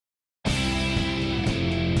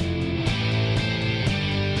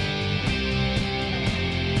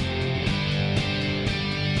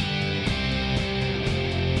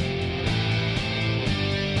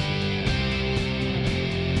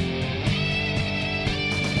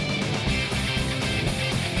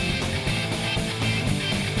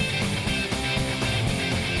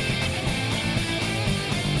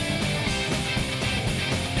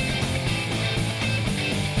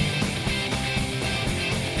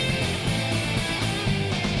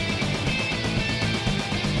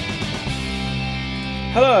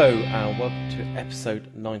Hello and welcome to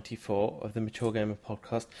episode 94 of the Mature Gamer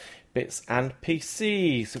Podcast, Bits and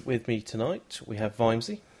PCs. With me tonight we have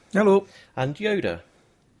Vimesy. Hello. And Yoda.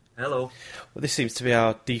 Hello. Well, this seems to be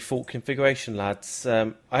our default configuration, lads.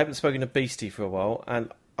 I haven't spoken to Beastie for a while,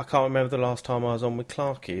 and I can't remember the last time I was on with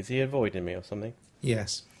Clarky. Is he avoiding me or something?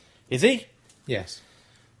 Yes. Is he? Yes.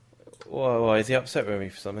 Why is he upset with me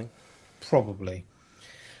for something? Probably.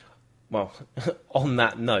 Well, on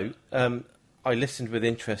that note, I listened with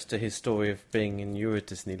interest to his story of being in Euro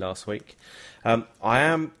Disney last week. I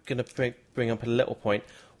am going to bring up a little point.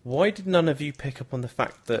 Why did none of you pick up on the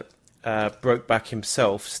fact that Brokeback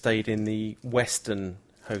himself stayed in the Western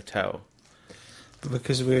Hotel?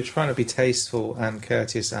 Because we were trying to be tasteful and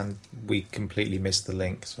courteous, and we completely missed the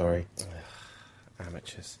link. Sorry.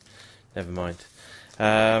 Amateurs. Never mind.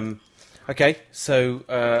 Okay, so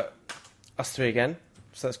us three again.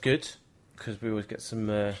 So that's good, because we always get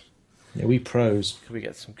some... Yeah, we pros. Could we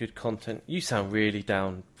get some good content? You sound really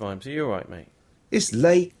down, Vimes. Are you alright, mate? It's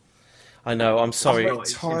late. I know, I'm sorry. I'm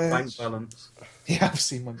tired. Bank balance. Yeah, I've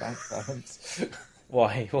seen my bank balance.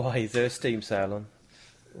 Why? Is there a Steam sale on?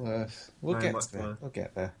 We'll get there.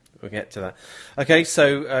 We'll get to that. Okay,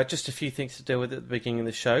 so just a few things to deal with at the beginning of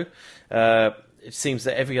the show. It seems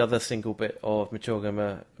that every other single bit of Mature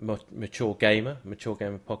Gamer Podcast,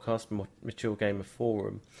 Mature Gamer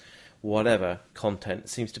Forum, whatever content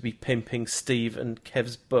seems to be pimping Steve and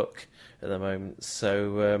Kev's book at the moment.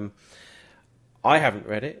 So I haven't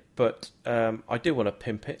read it, but I do want to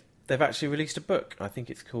pimp it. They've actually released a book. I think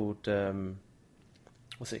it's called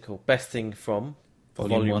what's it called? Best Thing From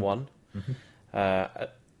Volume 1. Mm-hmm.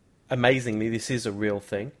 Amazingly, this is a real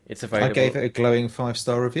thing. It's available. I gave it a glowing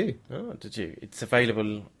 5-star review. Oh, did you? It's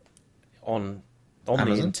available on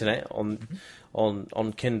Amazon. The internet,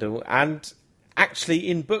 on Kindle, and actually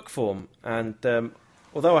in book form. And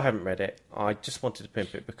although I haven't read it, I just wanted to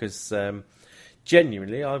pimp it because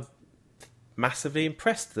genuinely I'm massively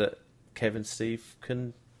impressed that Kev and Steve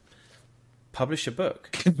can publish a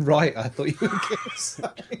book. Right, I thought you were going to say.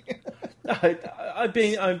 I'm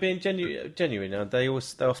being genuine. They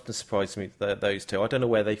often surprise me, those two. I don't know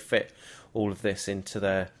where they fit all of this into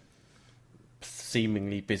their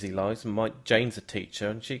seemingly busy lives. Jane's a teacher,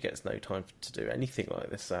 and she gets no time to do anything like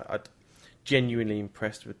this. I'm genuinely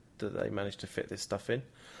impressed with that they managed to fit this stuff in,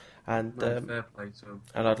 and fair play to them.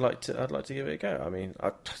 And I'd like to give it a go. I mean,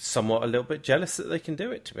 I'm somewhat a little bit jealous that they can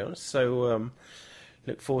do it, to be honest. So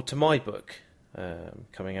look forward to my book.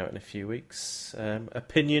 Coming out in a few weeks.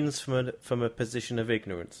 Opinions from a position of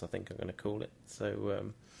ignorance, I think I'm going to call it.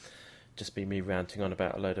 So just be me ranting on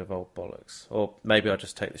about a load of old bollocks. Or maybe I'll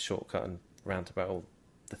just take the shortcut and rant about all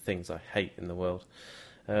the things I hate in the world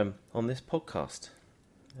on this podcast.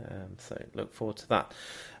 So look forward to that.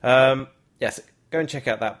 Yes, go and check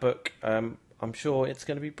out that book. I'm sure it's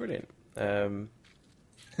going to be brilliant.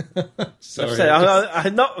 Sorry,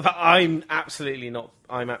 I'm absolutely not.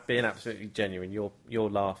 I'm being absolutely genuine. You're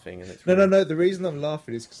laughing, and it's really... No. The reason I'm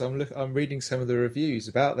laughing is because I'm reading some of the reviews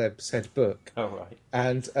about their said book. Oh right.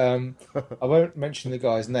 And I won't mention the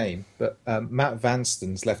guy's name, but Matt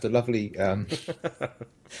Vanstons left a lovely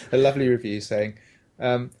review saying,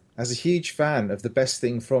 as a huge fan of the Best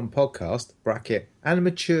Thing From podcast and a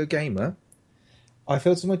mature gamer, I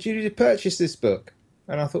felt it's my duty to purchase this book.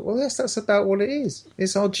 And I thought, well, yes, that's about what it is.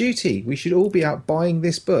 It's our duty. We should all be out buying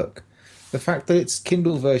this book. The fact that its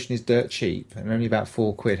Kindle version is dirt cheap and only about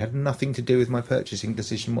 £4 had nothing to do with my purchasing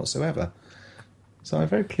decision whatsoever. So I'm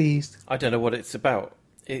very pleased. I don't know what it's about.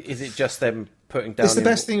 Is it just them putting down... It's the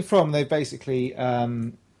Best Thing From. They've basically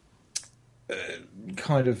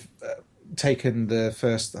taken the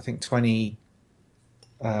first, I think, 20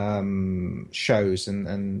 shows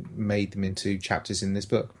and made them into chapters in this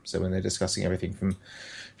book. So when they're discussing everything from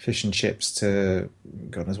fish and chips to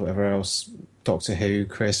God knows whatever else, Doctor Who,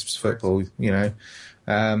 crisps, football,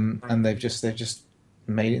 and they've just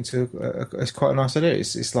made it into it's quite a nice idea.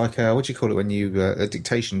 It's like what do you call it when you a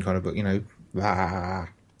dictation kind of book,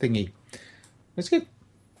 thingy. It's good.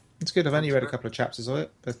 It's good. I've only read a couple of chapters of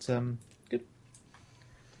it, but good.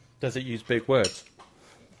 Does it use big words?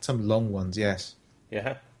 Some long ones, yes.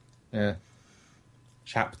 Yeah. Yeah.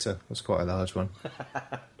 Chapter was quite a large one.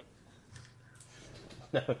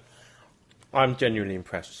 No. I'm genuinely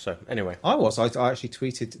impressed. So anyway, I actually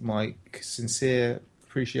tweeted my sincere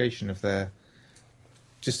appreciation of their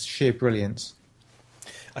just sheer brilliance.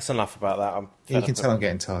 That's enough about that. You can tell I'm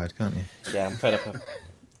getting tired, can't you? Yeah, I'm fed up.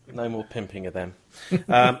 No more pimping of them.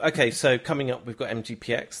 Okay, so coming up, we've got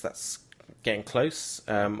MGPX. That's getting close.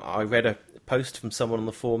 I read a post from someone on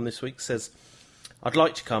the forum this week says, I'd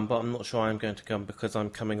like to come, but I'm not sure I'm going to come because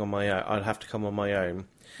I'm coming on my own. I'll have to come on my own,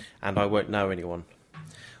 and I won't know anyone.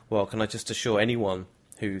 Well, can I just assure anyone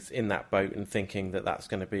who's in that boat and thinking that that's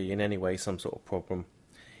going to be in any way some sort of problem,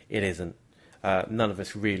 it isn't. None of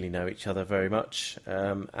us really know each other very much,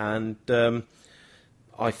 and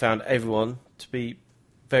I found everyone to be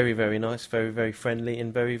very, very nice, very, very friendly,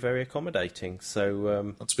 and very, very accommodating.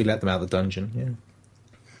 So Once we let them out of the dungeon, yeah.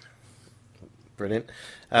 brilliant.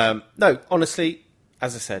 No, honestly,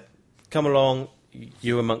 as I said, come along.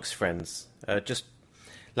 You're amongst friends. Just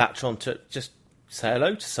latch on to just say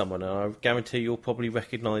hello to someone, and I guarantee you'll probably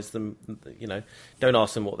recognise them. You know, don't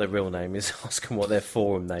ask them what their real name is. Ask them what their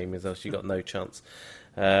forum name is, else you've got no chance.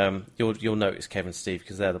 You'll notice Kevin and Steve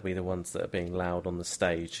because they'll be the ones that are being loud on the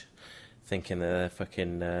stage, thinking they're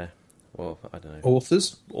fucking well, I don't know,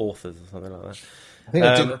 Authors or something like that. I think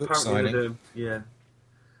they're doing a book Apparently signing. they do, yeah.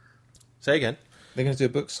 Say again. They're going to do a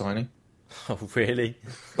book signing. Oh, really?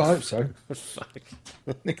 I hope so. Fuck.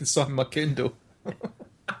 They can sign my Kindle.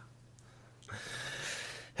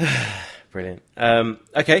 Brilliant.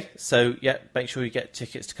 Okay, so yeah, make sure you get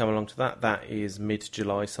tickets to come along to that. That is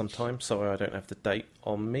mid-July sometime. Sorry, I don't have the date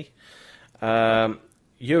on me.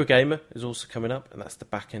 Eurogamer is also coming up, and that's the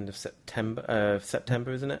back end of September.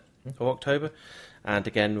 September, isn't it? Or October? And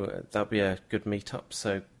again, that'll be a good meet-up.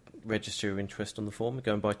 So register your interest on the form and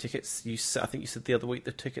go and buy tickets. I think you said the other week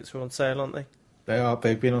the tickets were on sale, aren't they? They are.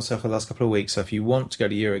 They've been on sale for the last couple of weeks. So if you want to go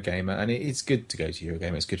to Eurogamer, and it's good to go to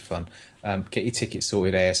Eurogamer, it's good fun. Get your tickets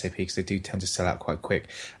sorted ASAP because they do tend to sell out quite quick,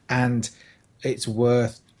 and it's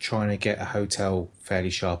worth trying to get a hotel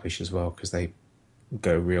fairly sharpish as well because they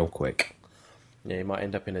go real quick. Yeah, you might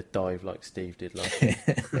end up in a dive like Steve did last year.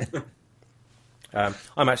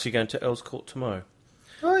 I'm actually going to Earl's Court tomorrow.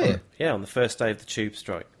 Oh yeah, Yeah, on the first day of the tube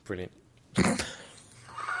strike. Brilliant.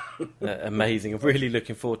 Amazing. I'm really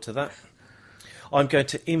looking forward to that. I'm going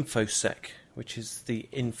to InfoSec, which is the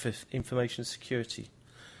information security.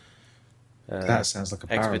 that sounds like a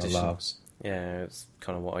barrel of expedition. laughs. Yeah, it's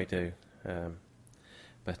kind of what I do.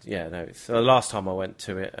 But yeah, no. The last time I went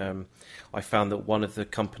to it, I found that one of the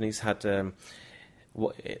companies had their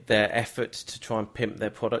effort to try and pimp their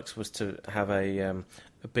products was to have a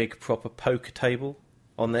big proper poker table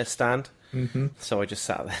on their stand. Mm-hmm. So I just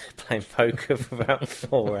sat there playing poker for about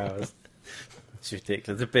 4 hours. It's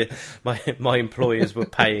ridiculous. A bit. My employers were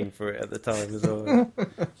paying for it at the time as well.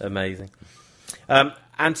 Amazing.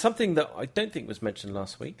 And something that I don't think was mentioned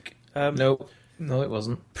last week. No, it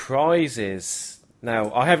wasn't. Prizes.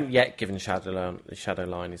 Now, I haven't yet given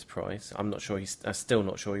Shadowline his prize. I'm still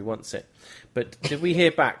not sure he wants it. But did we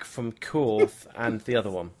hear back from Korth and the other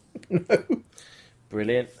one? No.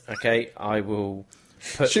 Brilliant. Okay, I will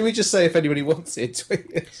Should we just say if anybody wants it,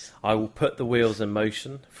 tweet us? I will put the wheels in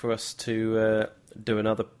motion for us to do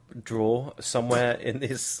another draw somewhere in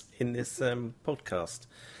this podcast.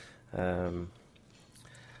 I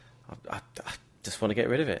just want to get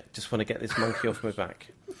rid of it. Just want to get this monkey off my back.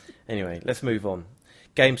 Anyway, let's move on.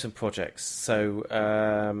 Games and projects. So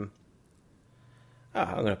I'm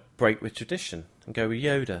going to break with tradition and go with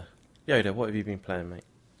Yoda. Yoda, what have you been playing, mate?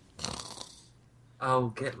 I'll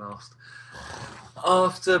get lost.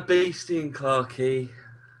 After Beastie and Clarkey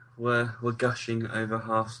were gushing over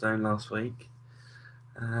Hearthstone last week,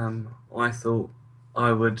 I thought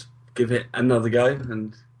I would give it another go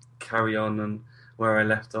and carry on and where I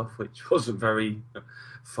left off, which wasn't very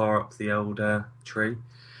far up the old tree.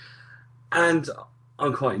 And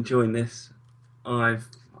I'm quite enjoying this. I'm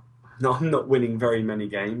not winning very many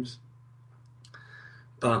games,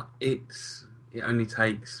 but it only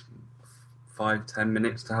takes 5-10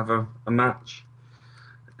 minutes to have a match.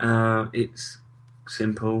 It's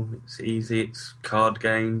simple, it's easy, it's card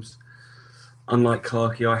games. Unlike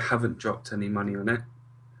Clarkey, I haven't dropped any money on it.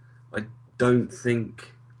 I don't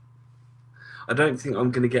think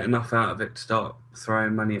I'm going to get enough out of it to start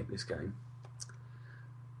throwing money at this game.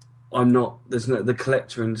 The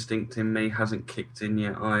collector instinct in me hasn't kicked in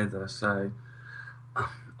yet either, so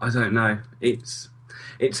I don't know. It's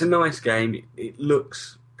a nice game. It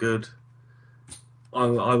looks good. I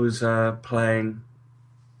was playing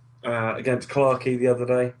against Clarkey the other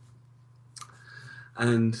day,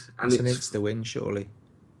 and It's an insta-win, surely.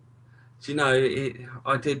 Do you know,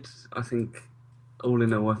 I think, all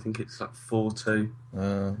in all, I think it's like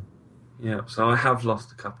 4-2. Yeah, so I have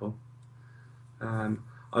lost a couple.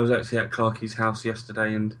 I was actually at Clarkey's house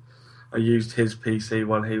yesterday and I used his PC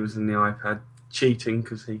while he was in the iPad, cheating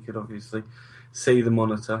because he could obviously see the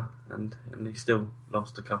monitor, and he still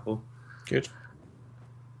lost a couple. Good.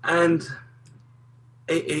 And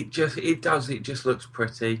it just looks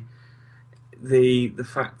pretty. The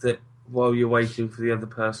fact that while you're waiting for the other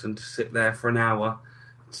person to sit there for an hour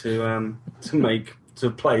to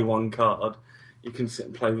play one card, you can sit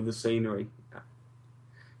and play with the scenery.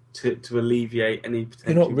 to alleviate any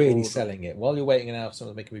potential. You're not really boredom. selling it. While you're waiting an hour for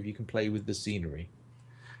someone to make a move, you can play with the scenery.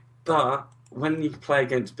 But when you play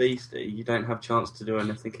against Beastie, you don't have a chance to do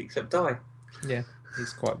anything except die. Yeah,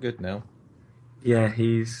 he's quite good now. Yeah,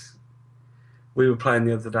 we were playing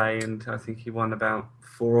the other day, and I think he won about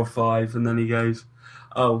 4 or 5, and then he goes,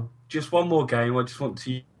 "Oh, just one more game. I just want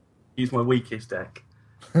to use my weakest deck."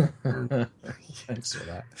 Thanks for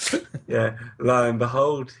that. Yeah, lo and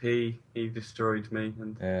behold, he destroyed me.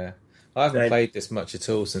 And Yeah, I haven't played this much at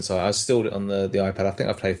all since I installed it on the iPad. I think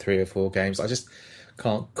I've played 3 or 4 games. I just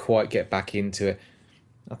can't quite get back into it.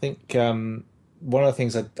 I think one of the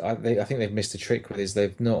things I think they've missed a trick with is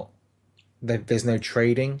there's no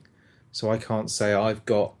trading, so I can't say I've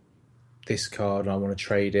got this card and I want to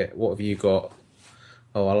trade it. What have you got?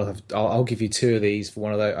 Oh, I'll give you 2 of these for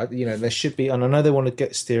one of those. There should be, and I know they want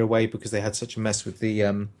to steer away because they had such a mess with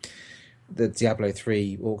the Diablo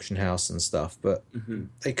 3 auction house and stuff, but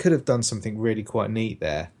they could have done something really quite neat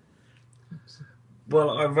there. Well,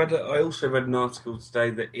 I also read an article today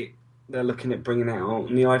that they're looking at bringing it out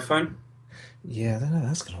on the iPhone. Yeah, I don't know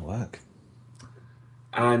that's going to work.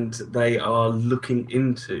 And they are looking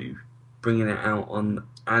into bringing it out on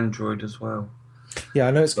Android as well. Yeah,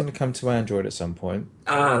 I know it's going to come to Android at some point.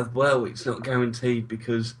 Well, it's not guaranteed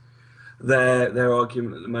because their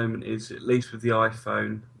argument at the moment is, at least with the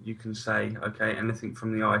iPhone, you can say, okay, anything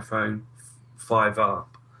from the iPhone 5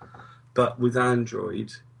 up. But with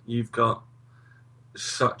Android, you've got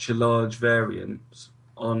such a large variance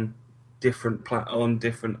on different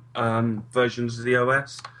versions of the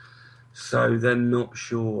OS, so they're not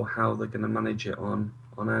sure how they're going to manage it on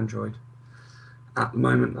Android. At the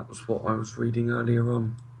moment, that was what I was reading earlier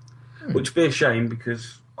on. Which would be a shame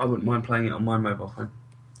because I wouldn't mind playing it on my mobile phone.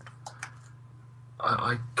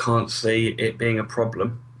 I can't see it being a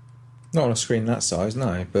problem. Not on a screen that size,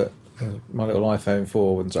 no, but my little iPhone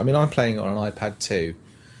 4. I mean, I'm playing it on an iPad 2,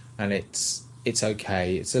 and it's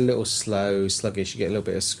okay. It's a little slow, sluggish. You get a little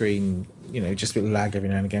bit of screen, just a bit of lag every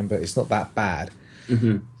now and again, but it's not that bad.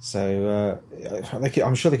 Mm-hmm. So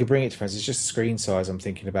I'm sure they could bring it to friends. It's just the screen size I'm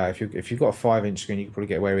thinking about. If you've got a 5-inch screen, you could probably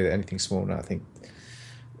get away with it. Anything smaller than that, I think,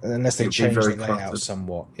 unless they change the layout cluttered.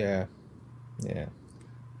 somewhat. Yeah.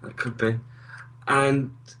 That could be.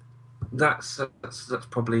 And that's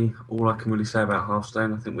probably all I can really say about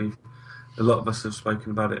Hearthstone. I think a lot of us have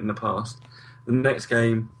spoken about it in the past. The next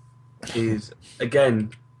game is,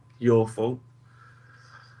 again, your fault.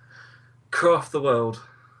 Craft the World.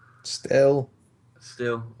 Still,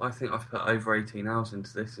 I think I've put over 18 hours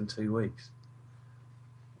into this in 2 weeks.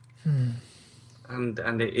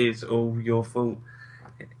 And it is all your fault.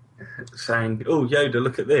 Saying, "Oh, Yoda,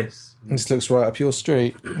 look at this. This looks right up your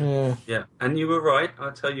street." Yeah. Yeah, and you were right.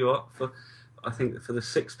 I tell you what, I think for the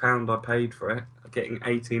 £6 I paid for it, getting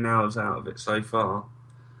 18 hours out of it so far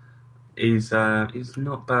is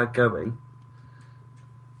not bad going.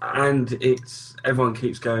 And everyone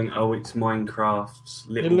keeps going, "Oh, it's Minecraft's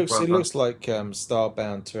little brother." It looks like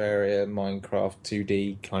Starbound Terraria, Minecraft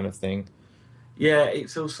 2D kind of thing. Yeah,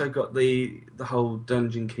 it's also got the whole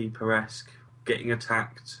Dungeon Keeper-esque getting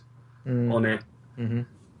attacked on it. Mm-hmm.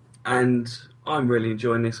 And I'm really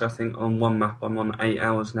enjoying this. I think on one map I'm on 8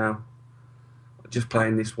 hours now. Just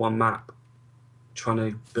playing this one map, trying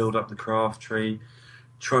to build up the craft tree,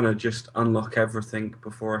 trying to just unlock everything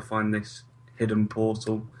before I find this hidden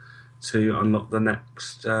portal to unlock the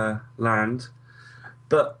next land.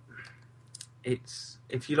 But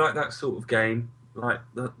if you like that sort of game, like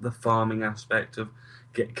the farming aspect of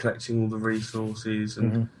collecting all the resources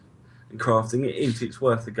and crafting, it's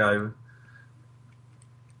worth a go.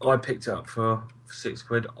 I picked it up for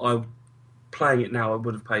 £6. Playing it now, I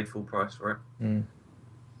would have paid full price for it.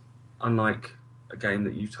 Unlike a game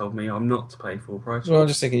that you told me I'm not to pay full price for. Well, I'm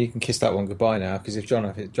just thinking you can kiss that one goodbye now, because if John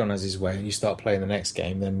has his way and you start playing the next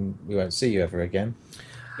game, then we won't see you ever again.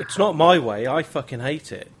 It's not my way. I fucking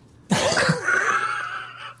hate it.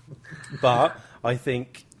 But I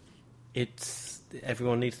think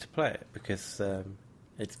everyone needs to play it because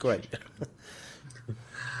it's great.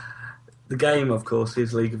 The game, of course,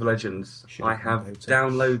 is League of Legends. I have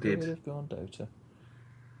downloaded. Should have gone Dota.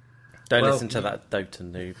 Don't listen to that Dota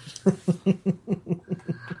noob.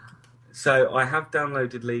 So I have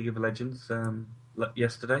downloaded League of Legends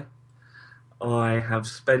yesterday. I have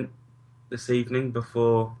spent this evening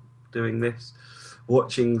before doing this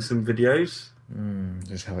watching some videos.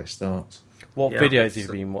 Just how it starts. What videos have you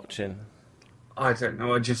been watching? I don't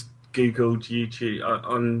know. I just googled YouTube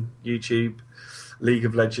on YouTube League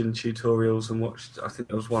of Legends tutorials and watched. I think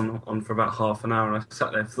there was one on for about half an hour, and I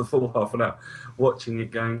sat there for the full half an hour watching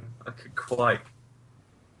it. Going, I could quite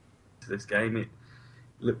to this game. It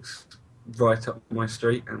looks right up my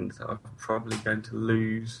street, and I'm probably going to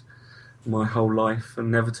lose my whole life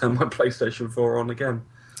and never turn my PlayStation 4 on again.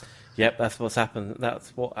 Yep, that's what's happened.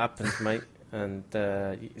 That's what happens, mate. And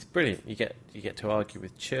it's brilliant. You get to argue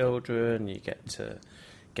with children. You get to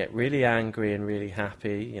get really angry and really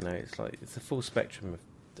happy. You know, it's a full spectrum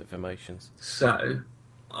of emotions. So,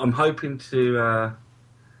 I'm hoping to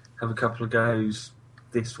have a couple of goes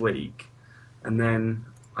this week, and then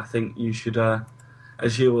I think you should,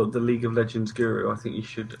 as you're the League of Legends guru, I think you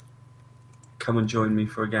should come and join me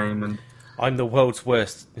for a game. And I'm the world's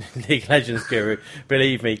worst League of Legends guru.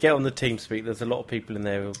 Believe me, get on the TeamSpeak. There's a lot of people in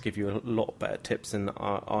there who will give you a lot better tips than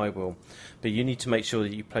I will. But you need to make sure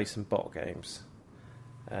that you play some bot games.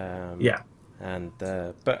 Yeah. And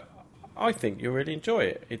but I think you'll really enjoy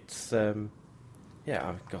it. It's God,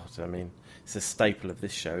 I mean, it's a staple of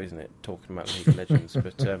this show, isn't it? Talking about League of Legends.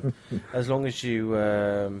 But as long as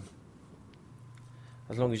you're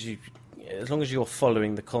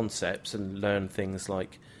following the concepts and learn things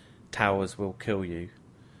like towers will kill you,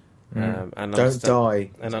 and don't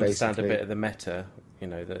die, and understand a bit of the meta. You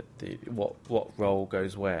know what role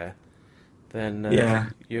goes where. Then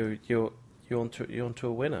you're onto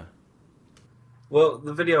a winner. Well,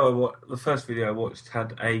 the first video I watched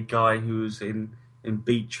had a guy who was in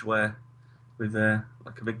beachwear with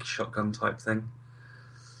like a big shotgun type thing.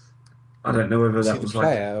 I don't know whether that was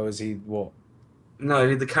player or was he what?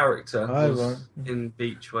 No, the character was right. in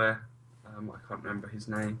beachwear. I can't remember his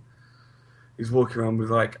name. He's walking around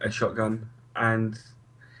with like a shotgun, and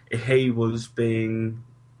he was being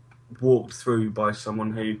walked through by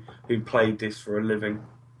someone who played this for a living.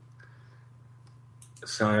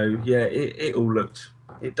 So yeah,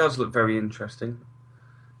 it does look very interesting.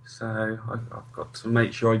 So I've got to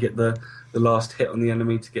make sure I get the last hit on the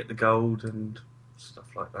enemy to get the gold and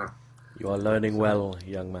stuff like that. You are learning well,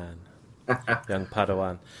 young man. Young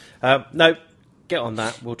Padawan. No, get on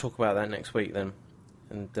that. We'll talk about that next week then,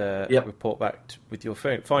 and report back with your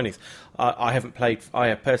findings. I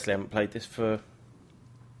personally haven't played this for. Do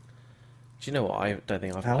you know what? I don't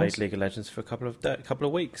think I've played League of Legends for a couple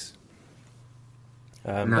of weeks.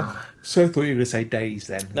 No. So I thought you were going to say days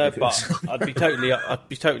then. No, but I'd be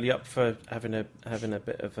totally up for having a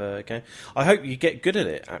bit of a game. I hope you get good at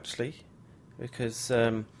it actually, because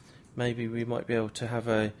maybe we might be able to have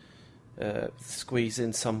a. Squeeze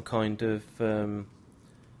in some kind of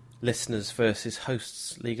listeners versus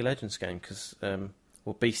hosts League of Legends game, because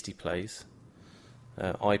Beastie plays,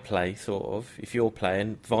 I play sort of. If you're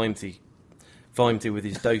playing, Vimesy with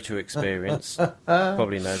his Dota experience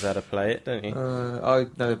probably knows how to play it, don't you? I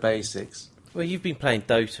know the basics. Well, you've been playing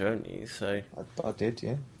Dota, haven't you? So I did,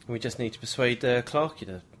 yeah. We just need to persuade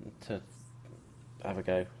Clarky to have a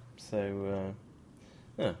go. So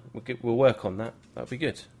we'll work on that. That'll be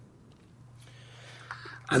good.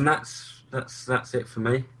 And that's it for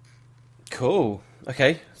me. Cool.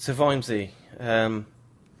 Okay, so Vimesy,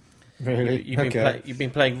 really? You've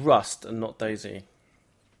been playing Rust and not DayZ.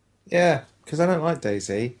 Yeah, because I don't like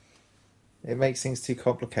DayZ. It makes things too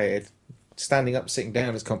complicated. Standing up, sitting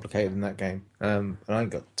down is complicated in that game, and I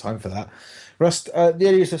ain't got time for that. Rust. The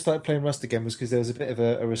only reason I started playing Rust again was because there was a bit of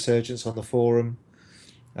a resurgence on the forum,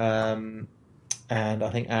 and I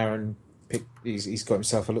think Aaron. He's got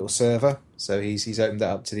himself a little server, so he's opened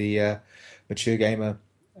that up to the Mature Gamer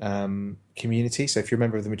community. So if you're a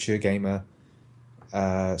member of the Mature Gamer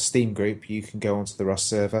Steam group, you can go onto the Rust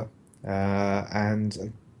server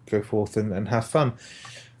and go forth and have fun.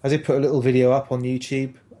 I did put a little video up on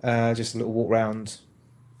YouTube, just a little walk round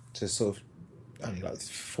to sort of only like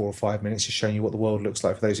 4 or 5 minutes, just showing you what the world looks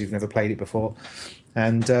like for those who've never played it before.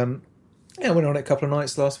 And I went on it a couple of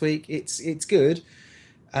nights last week. It's good.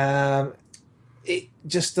 It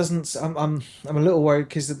just doesn't. I'm a little worried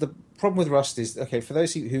because the problem with Rust is, okay, for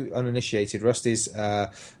those who are uninitiated, Rust is an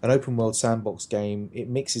open world sandbox game. It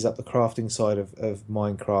mixes up the crafting side of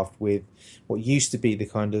Minecraft with what used to be the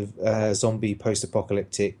kind of zombie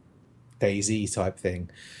post-apocalyptic DayZ type thing.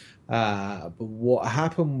 But what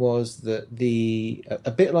happened was that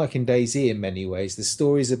a bit like in DayZ in many ways, the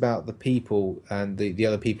stories about the people and the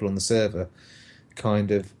other people on the server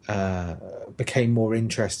kind of became more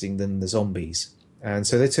interesting than the zombies. And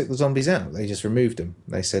so they took the zombies out. They just removed them.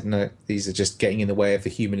 They said, no, these are just getting in the way of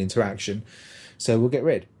the human interaction, so we'll get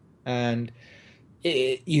rid. And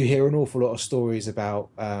you hear an awful lot of stories about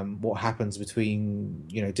what happens between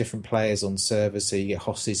different players on servers. So you get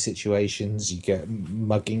hostage situations, you get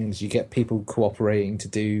muggings, you get people cooperating to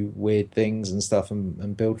do weird things and stuff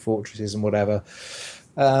and build fortresses and whatever.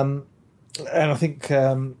 And I think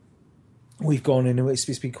we've gone in and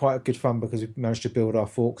it's been quite good fun because we've managed to build our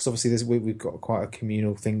fort. Because obviously we've got quite a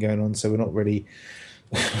communal thing going on, so we're not really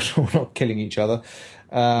we're not killing each other.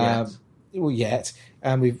 Yet. Well, yet.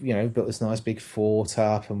 And we've, built this nice big fort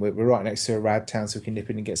up, and we're right next to a rad town, so we can nip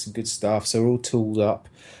in and get some good stuff. So we're all tooled up.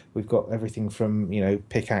 We've got everything from,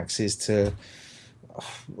 pickaxes to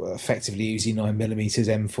effectively Uzi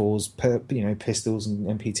 9mm, M4s, pistols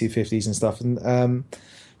and MP250s and stuff. And,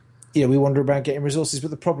 we wander around getting resources.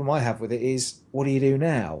 But the problem I have with it is, what do you do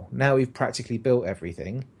now? Now we've practically built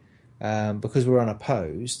everything. Because we're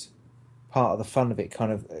unopposed, part of the fun of it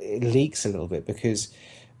it leaks a little bit because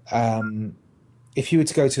if you were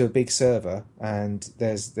to go to a big server and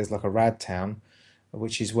there's like a rad town,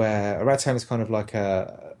 which is where a rad town is kind of like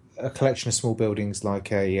a collection of small buildings,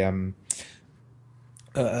 like a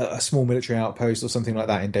small military outpost or something like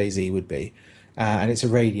that in DayZ would be, and it's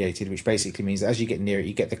irradiated, which basically means that as you get near it,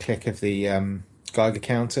 you get the click of the Geiger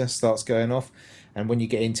counter starts going off, and when you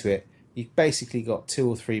get into it, you've basically got 2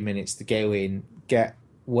 or 3 minutes to go in, get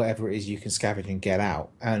whatever it is you can scavenge and get out.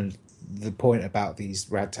 And the point about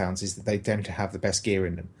these rad towns is that they tend to have the best gear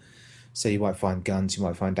in them. So you might find guns, you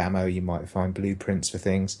might find ammo, you might find blueprints for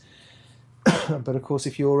things. But of course,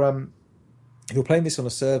 if you're playing this on a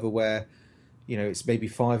server where it's maybe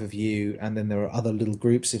 5 of you, and then there are other little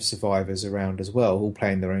groups of survivors around as well, all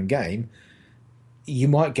playing their own game, you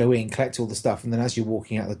might go in, collect all the stuff, and then as you're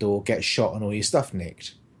walking out the door, get shot and all your stuff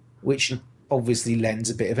nicked, which obviously lends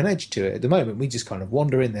a bit of an edge to it. At the moment, we just kind of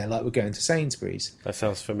wander in there like we're going to Sainsbury's. That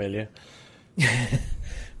sounds familiar.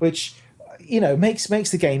 Which, makes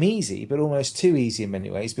the game easy, but almost too easy in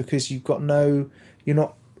many ways, because it's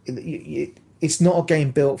not a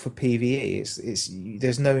game built for PvE.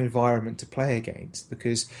 There's no environment to play against,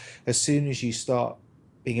 because as soon as you start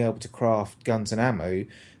being able to craft guns and ammo,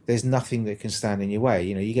 there's nothing that can stand in your way.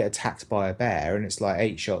 You get attacked by a bear and it's like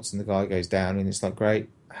 8 shots and the guy goes down, and it's like, great,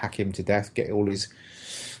 hack him to death, get all his,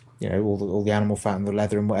 all the animal fat and the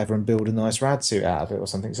leather and whatever, and build a nice rad suit out of it or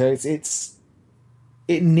something. So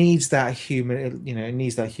it needs that human, it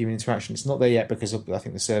needs that human interaction. It's not there yet because I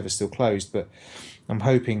think the server's still closed, but I'm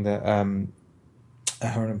hoping that Aaron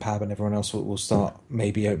and Pab and everyone else will start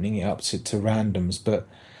maybe opening it up to randoms. But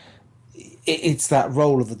it's that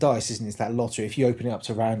roll of the dice, isn't it? It's that lottery. If you open it up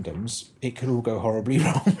to randoms, it could all go horribly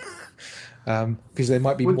wrong, because they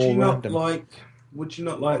might be more random. Would you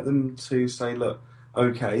not like them to say, look,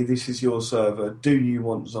 okay, this is your server, do you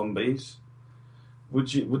want zombies?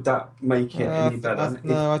 Would that make it any better?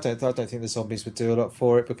 No, I don't think the zombies would do a lot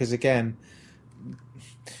for it, because again,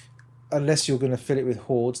 unless you're going to fill it with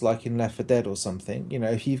hordes like in Left 4 Dead or something,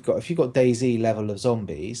 if you've got DayZ level of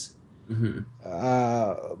zombies,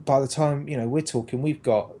 by the time we're talking, we've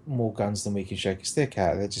got more guns than we can shake a stick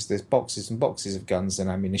at. There's boxes and boxes of guns and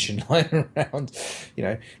ammunition lying around.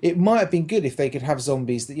 It might have been good if they could have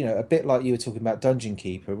zombies that a bit like you were talking about Dungeon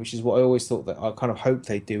Keeper, which is what I always thought that I kind of hoped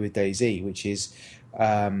they'd do with DayZ, which is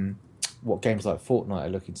what games like Fortnite are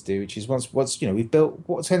looking to do, which is once we've built.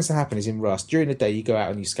 What tends to happen is in Rust, during the day you go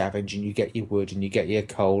out and you scavenge and you get your wood and you get your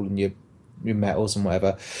coal and your metals and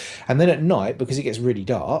whatever, and then at night, because it gets really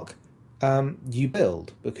dark, you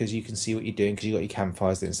build, because you can see what you're doing, because you've got your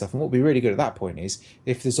campfires and stuff. And what would be really good at that point is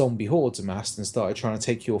if the zombie hordes amassed and started trying to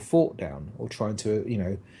take your fort down, or trying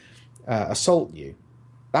to assault you.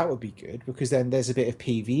 That would be good, because then there's a bit of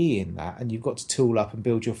PvE in that, and you've got to tool up and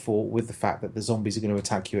build your fort with the fact that the zombies are going to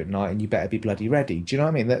attack you at night, and you better be bloody ready. Do you know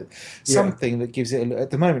what I mean? Something that gives it.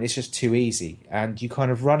 At the moment, it's just too easy, and you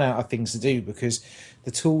kind of run out of things to do because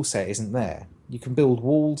the tool set isn't there. You can build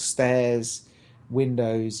walls, stairs,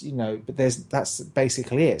 windows, but that's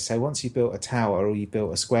basically it. So once you've built a tower or you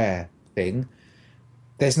built a square thing,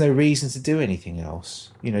 there's no reason to do anything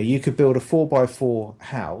else. You could build a 4x4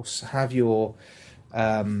 house, have your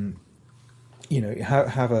have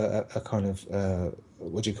a kind of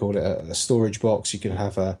what do you call it, a storage box. You could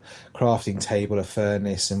have a crafting table, a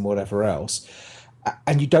furnace, and whatever else,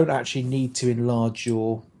 and you don't actually need to enlarge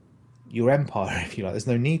your empire, if you like. There's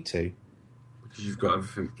no need to, because you've got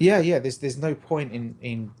everything. Yeah. There's no point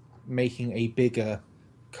in making a bigger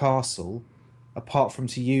castle apart from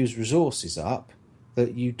to use resources up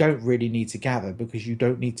that you don't really need to gather, because you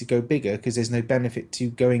don't need to go bigger, because there's no benefit to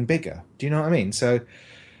going bigger. Do you know what I mean? So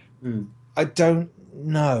I don't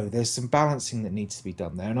know. There's some balancing that needs to be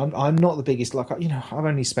done there, and I'm not the biggest. I've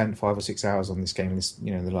only spent 5 or 6 hours on this game in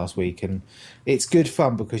the last week, and it's good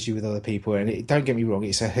fun because you're with other people. And don't get me wrong,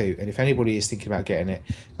 it's a hoot. And if anybody is thinking about getting it,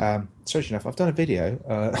 strangely enough, I've done a video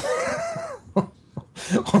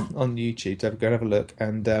on YouTube. So go and have a look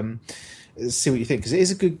and see what you think, because it is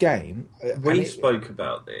a good game. We spoke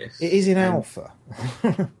about this. It is in alpha.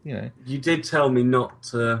 You did tell me not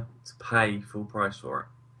to pay full price for it.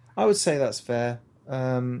 I would say that's fair.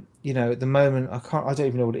 At the moment, I don't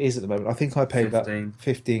even know what it is at the moment. I think I paid about 15.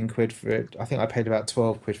 15 quid for it. I think I paid about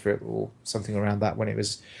 12 quid for it, or something around that, when it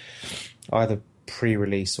was either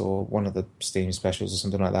pre-release or one of the Steam specials or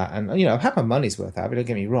something like that. And I've had my money's worth out of it, don't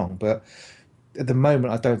get me wrong, but at the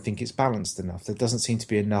moment I don't think it's balanced enough. There doesn't seem to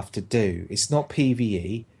be enough to do. It's not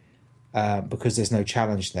PvE, because there's no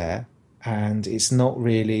challenge there, and it's not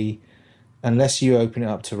really, unless you open it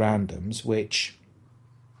up to randoms, which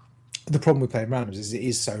the problem with playing randoms is it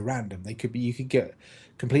is so random. You could get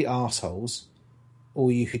complete arseholes,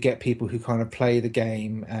 or you could get people who kind of play the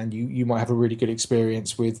game, and you might have a really good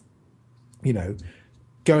experience with,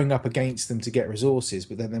 going up against them to get resources,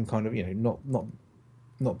 but then them kind of,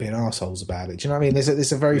 not being arseholes about it. Do you know what I mean?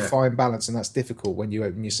 There's a very fine balance, and that's difficult when you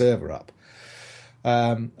open your server up.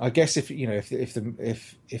 I guess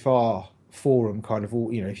if our forum kind of all,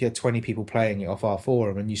 if you had 20 people playing it off our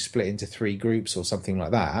forum and you split into 3 groups or something like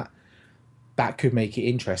that, that could make it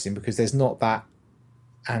interesting, because there's not that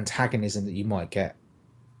antagonism that you might get,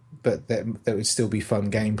 but that would still be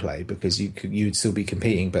fun gameplay, because you'd still be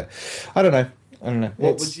competing. But I don't know.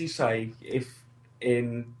 What would you say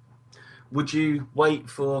would you wait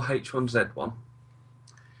for H1Z1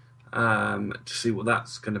 to see what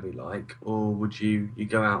that's going to be like, or would you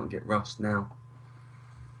go out and get Rust now?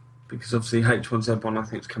 Because obviously H1Z1, I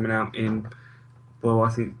think, is coming out I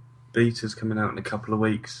think beta's coming out in a couple of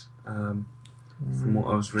weeks, from what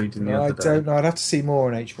I was reading the other day. I don't know. I'd have to see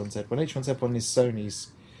more on H1Z1. H1Z1 is Sony's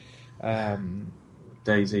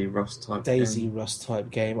Daisy Rust type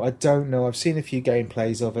game. I don't know. I've seen a few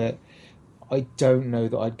gameplays of it. I don't know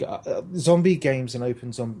that I'd go. Zombie games and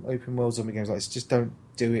open world zombie games like this just don't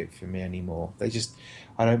do it for me anymore. I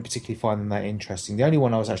don't particularly find them that interesting. The only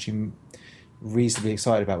one I was actually reasonably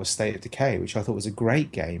excited about was State of Decay, which I thought was a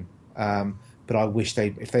great game. But I wish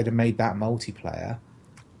if they'd have made that multiplayer,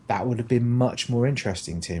 that would have been much more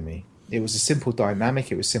interesting to me. It was a simple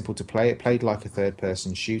dynamic. It was simple to play. It played like a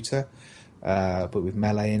third-person shooter, but with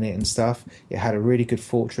melee in it and stuff. It had a really good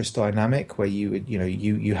fortress dynamic where you would,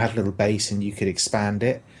 you had a little base and you could expand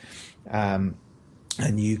it, and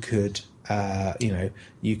you could,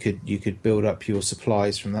 you could build up your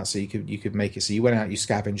supplies from that. So you could make it so you went out, you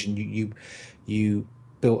scavenged, and you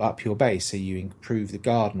built up your base. So you improved the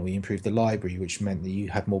garden, or you improved the library, which meant that you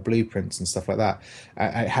had more blueprints and stuff like that.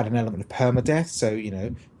 It had an element of permadeath, so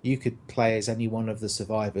you could play as any one of the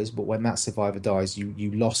survivors, but when that survivor dies,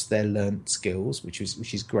 you lost their learnt skills, which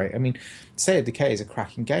is great. I mean, State of Decay is a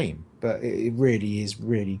cracking game, but it really is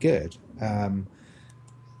really good. I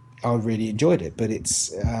really enjoyed it, but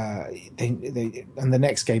it's and the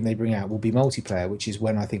next game they bring out will be multiplayer, which is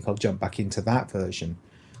when I think I'll jump back into that version.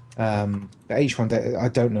 The H1, I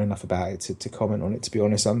don't know enough about it to comment on it. To be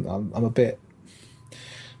honest, I'm a bit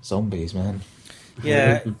zombies, man.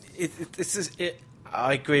 Yeah,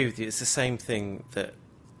 I agree with you. It's the same thing that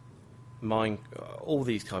all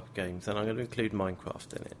these type of games, and I'm going to include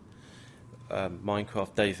Minecraft in it.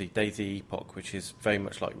 Minecraft Daisy Epoch, which is very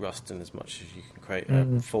much like Rust in as much as you can create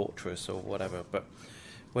a fortress or whatever. But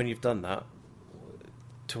when you've done that,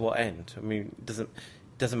 to what end? I mean, it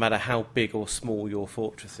doesn't matter how big or small your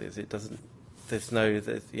fortress is. It doesn't. It's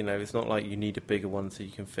not like you need a bigger one so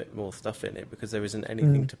you can fit more stuff in it, because there isn't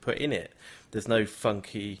anything to put in it. There's no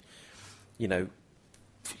funky, there's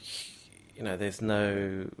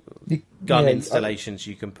no gun installations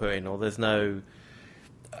you can put in, or there's no.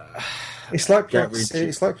 It's like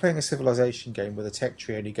playing a Civilization game where the tech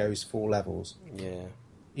tree only goes 4 levels. Yeah.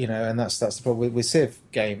 And that's the problem with Civ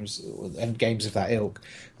games and games of that ilk.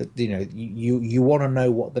 That you want to know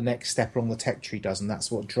what the next step along the tech tree does, and that's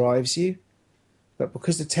what drives you. But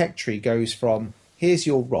because the tech tree goes from here's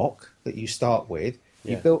your rock that you start with,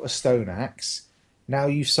 you built a stone axe, now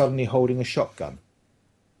you're suddenly holding a shotgun,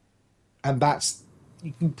 and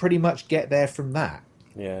you can pretty much get there from that.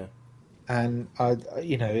 Yeah. And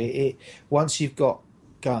once you've got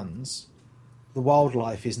guns, the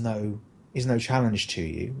wildlife is no challenge to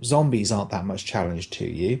you. Zombies aren't that much challenge to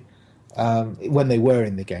you. When they were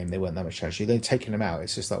in the game, they weren't that much challenge to you. They've taken them out.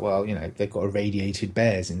 It's just like, well, they've got irradiated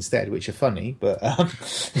bears instead, which are funny. But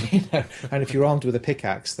and if you're armed with a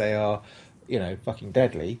pickaxe, they are, fucking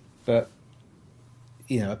deadly. But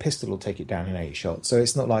a pistol will take it down in 8 shots. So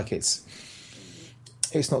it's not like it's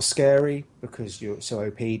not scary because you're so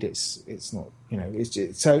OP'd. It's not,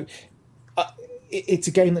 it's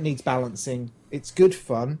a game that needs balancing. It's good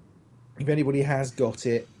fun. If anybody has got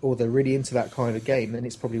it, or they're really into that kind of game, then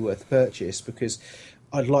it's probably worth a purchase, because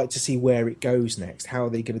I'd like to see where it goes next. How are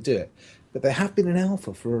they going to do it? But they have been in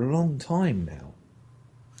alpha for a long time now.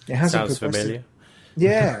 It hasn't Sounds familiar.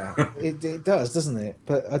 Yeah, it does, doesn't it?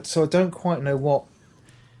 But so I don't quite know what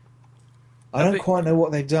I don't quite know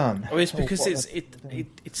what they've done. I mean, it's because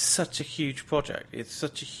it's such a huge project. It's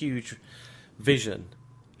such a huge vision.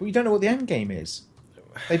 But you don't know what the end game is.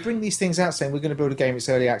 They bring these things out saying we're going to build a game. It's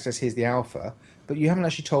early access. Here's the alpha. But you haven't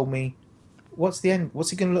actually told me what's the end.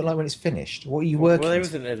 What's it going to look like when it's finished? What are you working? Well, there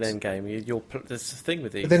isn't an end game. There's the thing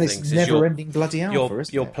with these. But then things it's never-ending bloody alpha,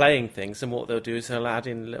 isn't You're it? playing things, and what they'll do is they'll add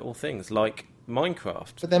in little things like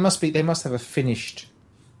Minecraft. But they must have a finished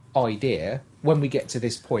idea. When we get to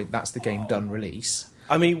this point, that's the game done release.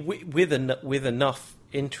 I mean, with enough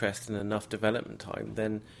interest and enough development time,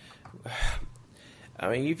 then I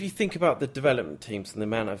mean, if you think about the development teams and the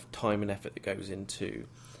amount of time and effort that goes into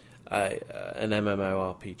an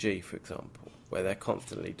MMORPG, for example, where they're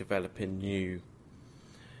constantly developing new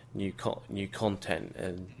content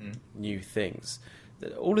and new things,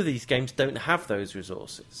 all of these games don't have those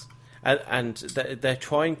resources, and they're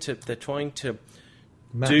trying to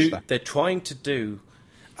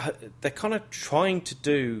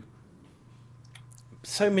do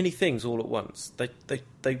so many things all at once. They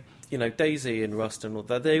DayZ and Rust and all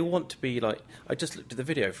that, they want to be like, I just looked at the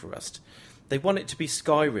video for Rust. They want it to be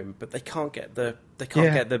Skyrim, but they can't get the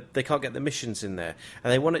missions in there.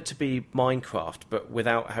 And they want it to be Minecraft, but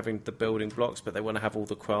without having the building blocks, but they want to have all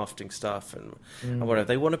the crafting stuff and whatever.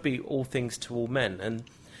 They want to be all things to all men, and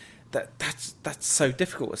that's so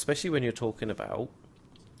difficult, especially when you're talking about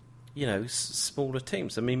smaller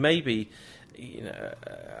teams. I mean, maybe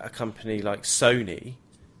a company like Sony,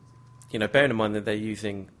 bearing in mind that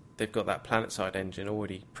they've got that PlanetSide engine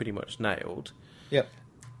already pretty much nailed. Yep.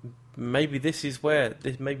 Maybe that is where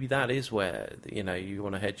you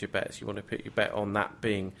want to hedge your bets. You want to put your bet on that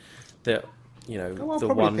being the the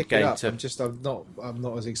one game to. I'm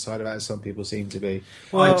not as excited about it as some people seem to be.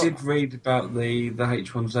 Well, I did read about the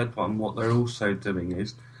H1Z one. What they're also doing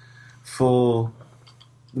is, for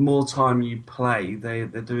the more time you play, they're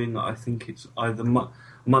doing, I think it's either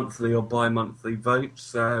monthly or bi-monthly votes.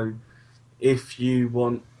 So if you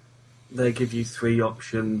want, they give you 3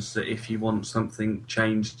 options that if you want something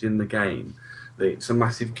changed in the game, it's a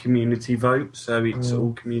massive community vote, so it's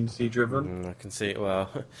all community driven. I can see. Well,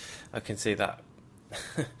 I can see that.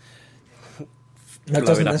 That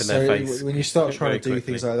doesn't up in their necessarily. face When you start trying to do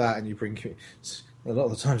quickly. things like that, and you bring a lot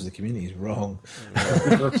of the times the community is wrong.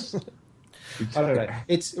 I don't know.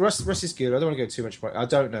 It's Rust is good. I don't want to go too much about it. I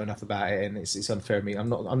don't know enough about it, and it's unfair of me.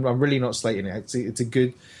 I'm really not slating it. It's a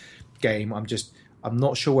good game. I'm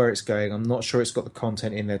not sure where it's going. I'm not sure it's got the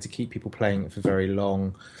content in there to keep people playing it for very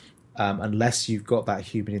long, unless you've got that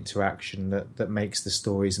human interaction that makes the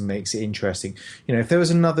stories and makes it interesting. If there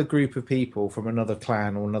was another group of people from another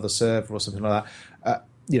clan or another server or something like that,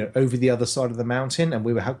 over the other side of the mountain, and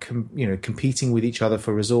we were competing with each other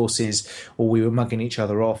for resources, or we were mugging each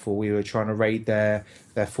other off, or we were trying to raid their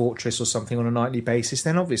fortress or something on a nightly basis,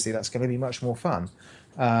 then obviously that's going to be much more fun,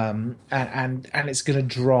 and it's going to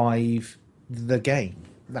drive the game.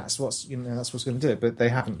 That's what's going to do it. But they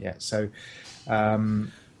haven't yet, so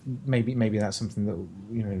maybe that's something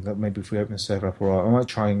that maybe if we open the server up, I might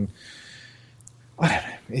try and. I don't know.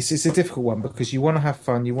 It's a difficult one because you want to have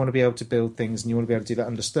fun, you want to be able to build things, and you want to be able to do that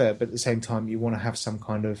undisturbed, but at the same time you want to have some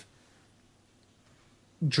kind of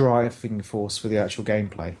driving force for the actual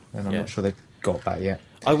gameplay, and I'm not sure they've got that yet.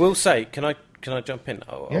 I will say, can I jump in?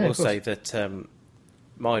 I will say that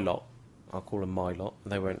my lot, I'll call them my lot,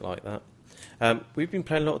 they won't like that. We've been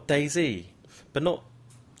playing a lot of DayZ, but not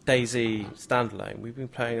DayZ standalone. We've been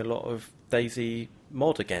playing a lot of DayZ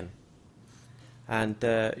mod again. And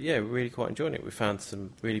we're really quite enjoying it. We found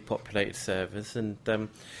some really populated servers, and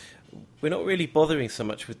we're not really bothering so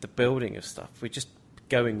much with the building of stuff. We're just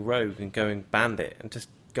going rogue and going bandit and just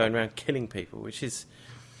going around killing people, which is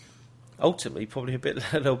ultimately probably a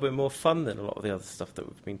little bit more fun than a lot of the other stuff that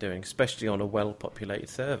we've been doing, especially on a well-populated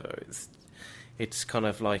server. It's kind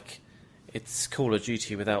of like it's Call of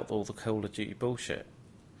Duty without all the Call of Duty bullshit.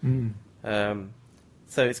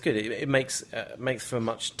 So it's good. It makes for a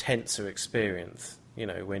much tenser experience.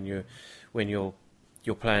 When you're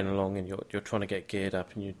playing along and you're trying to get geared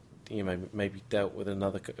up and you maybe dealt with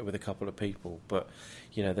a couple of people, but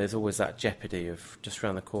there's always that jeopardy of just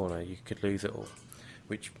around the corner you could lose it all,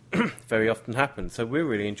 which very often happens. So we're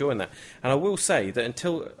really enjoying that. And I will say that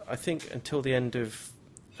until the end of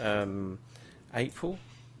April,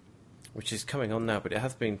 which is coming on now, but it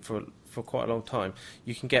has been for quite a long time,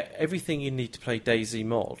 you can get everything you need to play DayZ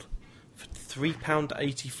mod for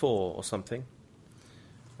 £3.84 or something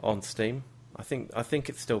on Steam. I think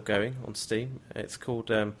it's still going on Steam. It's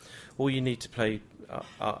called All You Need to Play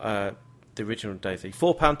the original DayZ.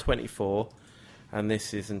 £4.24, and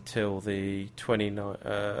this is until the 29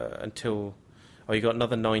 you got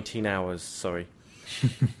another 19 hours. Sorry.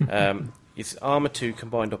 It's Arma 2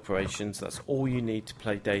 combined operations. That's all you need to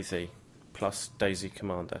play DayZ, plus DayZ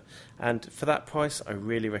Commander. And for that price, I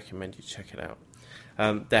really recommend you check it out.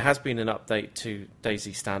 There has been an update to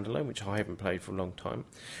DayZ Standalone, which I haven't played for a long time.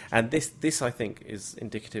 And this I think, is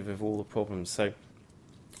indicative of all the problems. So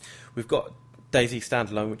we've got DayZ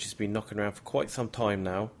Standalone, which has been knocking around for quite some time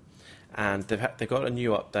now. And they've got a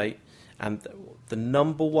new update. And the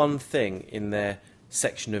number one thing in their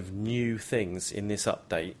section of new things in this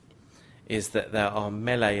update is that there are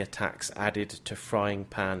melee attacks added to frying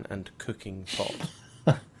pan and cooking pot.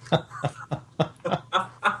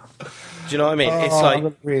 Do you know what I mean? It's like, I'm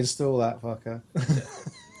going to reinstall that fucker.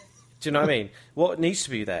 do you know what I mean? What needs to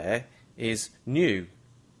be there is new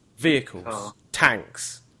vehicles,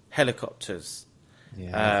 tanks, helicopters.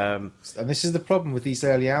 Yeah. And this is the problem with these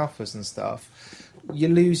early alphas and stuff. You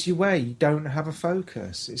lose your way. You don't have a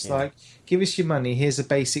focus. It's like, give us your money. Here's a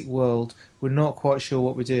basic world. We're not quite sure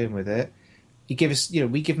what we're doing with it. You give us,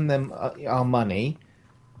 we give them our money.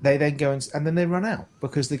 They then go and then they run out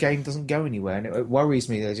because the game doesn't go anywhere, and it worries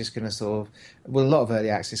me. They're just going to sort of, well, a lot of early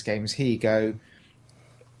access games. Here you go,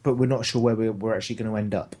 but we're not sure where we're actually going to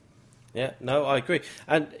end up. Yeah, no, I agree.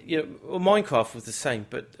 And Minecraft was the same,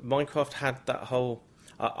 but Minecraft had that whole.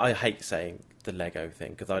 I hate saying the Lego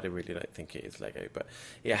thing because I really don't think it is Lego, but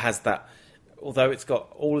it has that. Although it's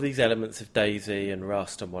got all of these elements of DayZ and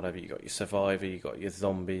Rust and whatever, you've got your Survivor, you've got your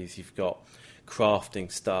zombies, you've got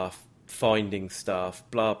crafting stuff, finding stuff,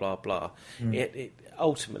 blah blah blah. It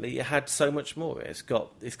ultimately it had so much more. It's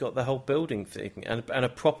got the whole building thing and a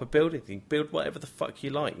proper building thing. Build whatever the fuck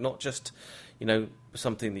you like, not just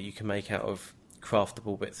something that you can make out of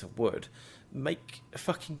craftable bits of wood. Make a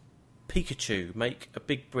fucking Pikachu. Make a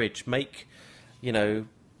big bridge. Make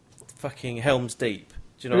fucking Helm's Deep.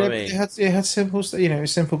 Do you know what I mean? It had simple, it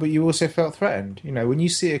was simple, but you also felt threatened. When you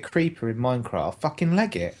see a creeper in Minecraft, fucking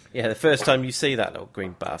leg it. Yeah, the first time you see that little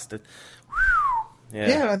green bastard.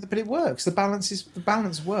 Yeah, but it works. The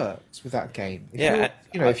balance works with that game.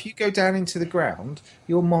 If you go down into the ground,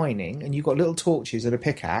 you're mining, and you've got little torches and a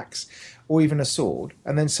pickaxe, or even a sword,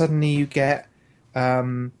 and then suddenly you get,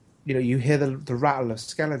 you hear the rattle of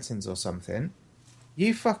skeletons or something.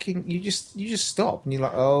 You just stop and you're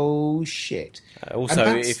like, oh shit.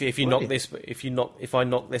 Also, if I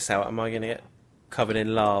knock this out, am I going to get covered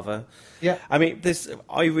in lava? Yeah. I mean,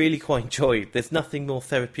 I really quite enjoy. There's nothing more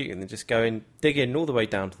therapeutic than just digging all the way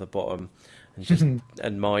down to the bottom and just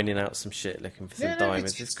and mining out some shit, looking for some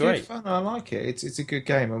diamonds. It's great. Fun. I like it. It's a good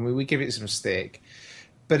game. I mean, we give it some stick,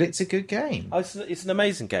 but it's a good game. It's an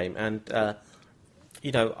amazing game, and I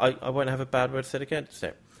won't have a bad word said against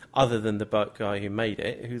it. Other than the guy who made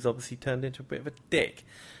it, who's obviously turned into a bit of a dick.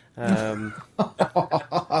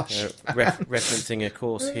 Referencing, of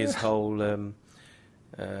course, his whole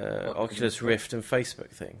Oculus Rift and Facebook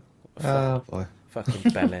thing. Oh, boy.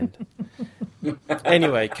 Fucking bellend.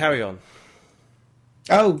 Anyway, carry on.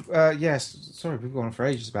 Oh, yes. Sorry, we've gone on for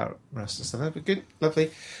ages about Rust and stuff, but good,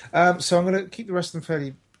 lovely. So I'm going to keep the rest of them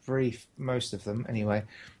fairly brief, most of them, anyway.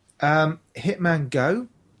 Hitman Go.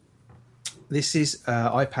 This is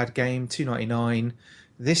an iPad game, $2.99.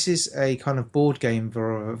 This is a kind of board game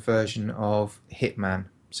version of Hitman.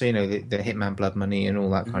 So, the Hitman Blood Money and all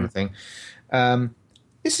that kind of thing.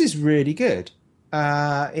 This is really good.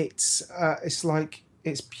 It's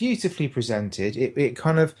beautifully presented.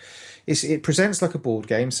 It presents like a board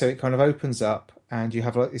game, so it kind of opens up and you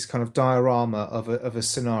have like this kind of diorama of a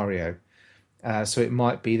scenario. So it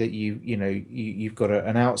might be that you've got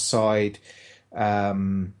an outside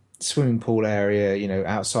swimming pool area,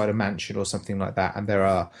 outside a mansion or something like that, and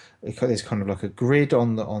there's kind of like a grid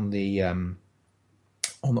on the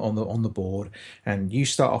board, and you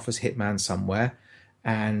start off as Hitman somewhere,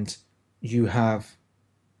 and you have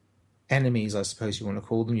enemies, I suppose you want to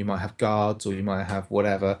call them. You might have guards, or you might have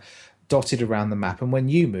whatever dotted around the map, and when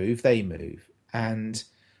you move, they move, and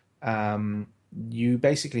you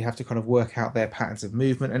basically have to kind of work out their patterns of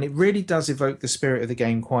movement, and it really does evoke the spirit of the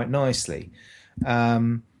game quite nicely.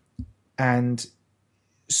 And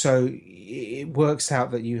so it works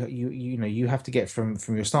out that you have to get from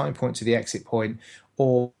your starting point to the exit point,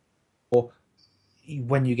 or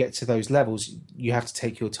when you get to those levels, you have to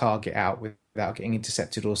take your target out without getting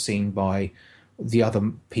intercepted or seen by the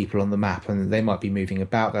other people on the map, and they might be moving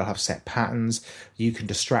about. They'll have set patterns. You can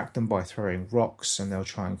distract them by throwing rocks, and they'll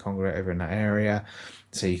try and congregate over in that area.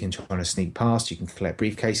 So you can try to sneak past. You can collect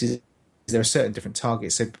briefcases. There are certain different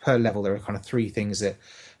targets. So per level, there are kind of three things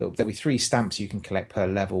there'll be 3 stamps you can collect per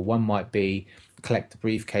level. One might be collect the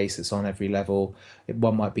briefcase that's on every level.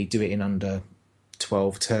 One might be do it in under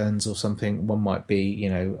 12 turns or something. One might be,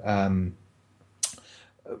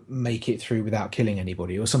 make it through without killing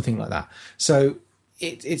anybody or something like that. So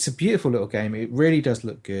it's a beautiful little game. It really does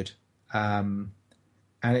look good, and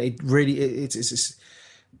it really it's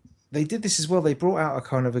they did this as well. They brought out a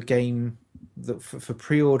kind of a game that for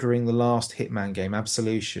pre-ordering the last Hitman game,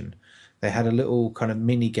 Absolution. They had a little kind of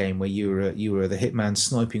mini game where you were the hitman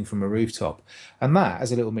sniping from a rooftop, and that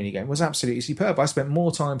as a little mini game was absolutely superb. I spent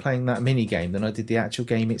more time playing that mini game than I did the actual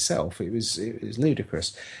game itself. It was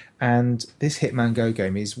ludicrous, and this Hitman Go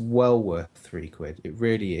game is well worth £3. It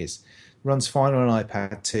really is. Runs fine on an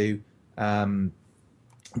iPad too.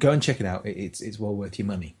 Go and check it out. It's well worth your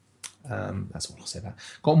money. That's all I'll say. That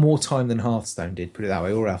got more time than Hearthstone did. Put it that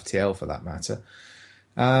way, or FTL for that matter.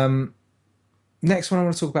 Next one I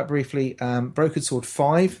want to talk about briefly, Broken Sword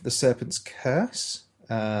 5, The Serpent's Curse.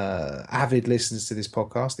 Avid listeners to this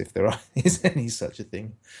podcast, if there is any such a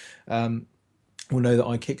thing, will know that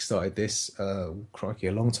I kickstarted this, crikey,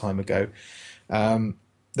 a long time ago.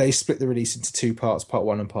 They split the release into two parts, part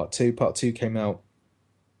 1 and part 2. Part 2 came out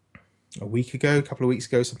a week ago, a couple of weeks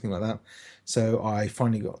ago, something like that. So I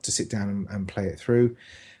finally got to sit down and play it through.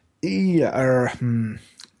 A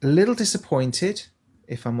little disappointed,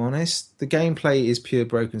 if I'm honest. The gameplay is pure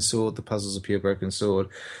Broken Sword. The puzzles are pure Broken Sword.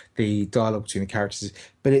 The dialogue between the characters,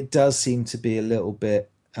 but it does seem to be a little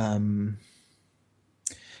bit. It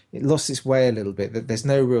lost its way a little bit. There's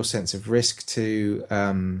no real sense of risk to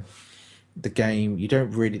the game. You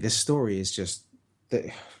don't really. The story is just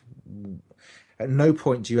that. At no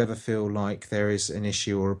point do you ever feel like there is an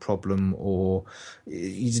issue or a problem, or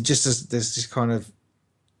there's this kind of.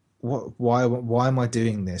 Why am I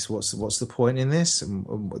doing this? What's the point in this?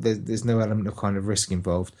 And there's no element of kind of risk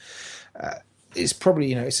involved. It's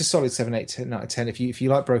probably, it's a solid 7, 8, 10 out of 10. If you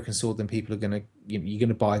like Broken Sword, then people are you're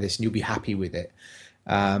gonna buy this and you'll be happy with it.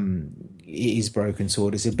 It is Broken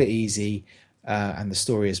Sword. It's a bit easy, and the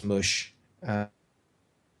story is mush.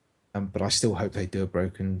 But I still hope they do a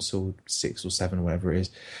Broken Sword 6 or 7 or whatever it is,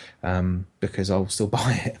 because I'll still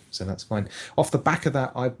buy it, so that's fine. Off the back of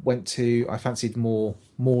that, I fancied more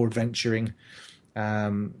adventuring,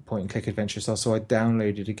 point and click adventure style, so I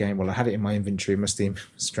downloaded a game. Well, I had it in my inventory in my Steam,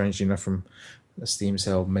 strangely enough, from a Steam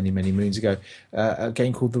sale many moons ago. A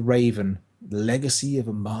game called The Raven: Legacy of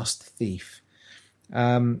a Masked Thief.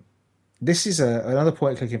 This is another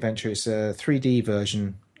point and click adventure. It's a 3D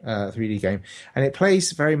version. 3D game, and it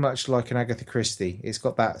plays very much like an Agatha Christie. It's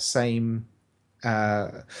got that same,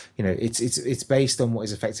 it's based on what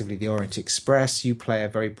is effectively the Orient Express. You play a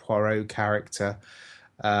very Poirot character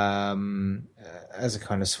as a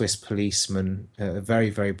kind of Swiss policeman,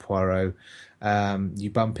 very Poirot. You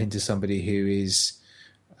bump into somebody who is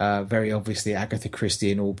very obviously Agatha Christie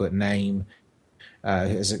in all but name.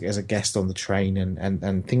 As a guest on the train,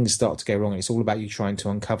 and things start to go wrong. And it's all about you trying to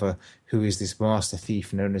uncover who is this master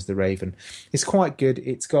thief known as the Raven. It's quite good.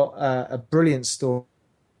 It's got a brilliant story,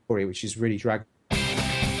 which is really dragged.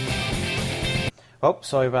 Oh,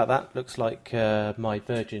 sorry about that. Looks like my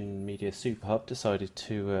Virgin Media Super Hub decided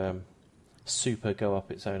to super go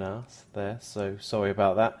up its own arse there. So sorry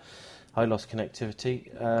about that. I lost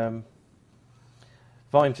connectivity.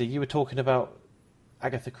 Vimesy, you were talking about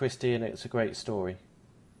Agatha Christie, and it's a great story.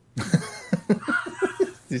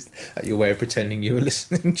 Is that your way of pretending you were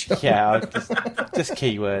listening, John? Yeah, just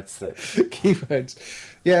keywords. Keywords.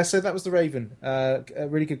 Yeah, so that was The Raven. A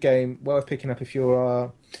really good game. Worth picking up if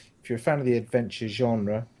you're a fan of the adventure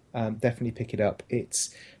genre. Definitely pick it up. It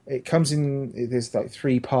comes in. There's like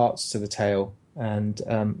 3 parts to the tale, and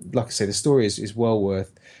like I say, the story is well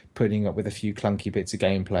worth putting up with a few clunky bits of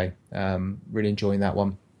gameplay. Really enjoying that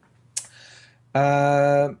one.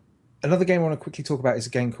 Another game I want to quickly talk about is a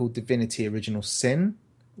game called Divinity Original Sin,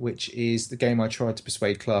 which is the game I tried to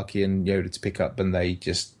persuade Clarky and Yoda to pick up, and they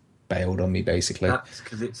just bailed on me, basically. That's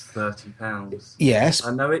because it's £30. Yes.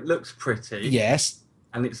 I know it looks pretty. Yes.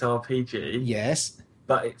 And it's RPG. Yes.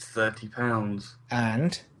 But it's £30.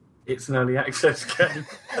 And? It's an early access game.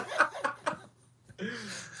 But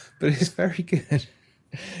it's very good.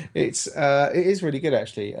 It is really good,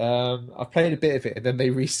 actually. I've played a bit of it, and then they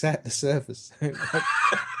reset the servers.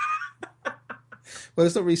 Well,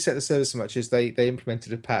 it's not reset the servers so much as they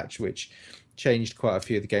implemented a patch which changed quite a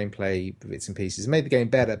few of the gameplay bits and pieces. It made the game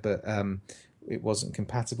better, but it wasn't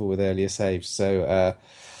compatible with earlier saves. So,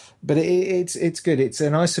 but it's good. It's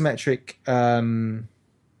an isometric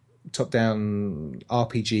top-down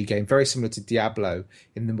RPG game, very similar to Diablo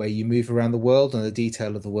in the way you move around the world and the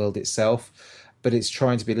detail of the world itself. But it's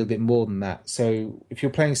trying to be a little bit more than that. So if you're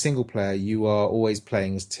playing single player, you are always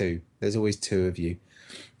playing as 2. There's always 2 of you.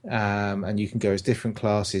 And you can go as different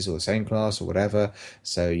classes or the same class or whatever.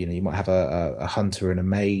 So, you might have a hunter and a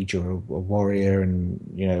mage, or a warrior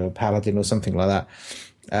and, a paladin or something like that.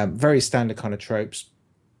 Very standard kind of tropes.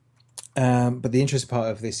 But the interesting part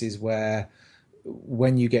of this is where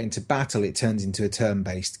when you get into battle, it turns into a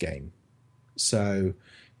turn-based game. So,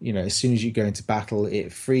 as soon as you go into battle,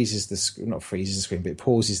 it freezes not freezes the screen, but it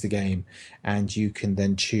pauses the game, and you can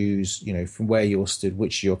then choose, from where you're stood,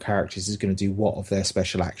 which of your characters is going to do what of their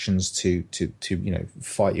special actions to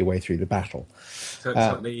fight your way through the battle. So it's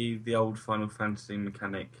like the old Final Fantasy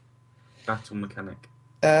battle mechanic.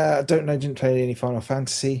 I don't know. Didn't play any Final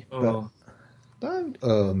Fantasy, Oh. but I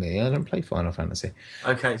don't play Final Fantasy.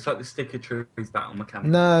 Okay, it's like the Stick of Truth battle mechanic.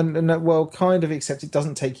 No. Well, kind of, except it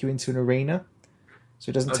doesn't take you into an arena. So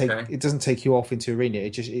it doesn't take you off into arena.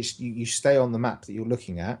 You stay on the map that you're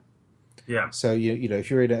looking at. Yeah. So if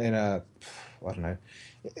you're in a I don't know,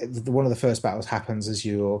 one of the first battles happens as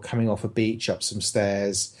you're coming off a beach up some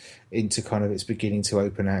stairs into kind of it's beginning to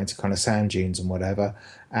open out into kind of sand dunes and whatever,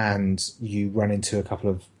 and you run into a couple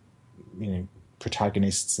of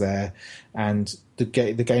protagonists there, and the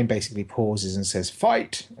game basically pauses and says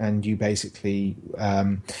fight, and you basically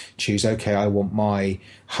choose, okay, I want my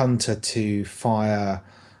hunter to fire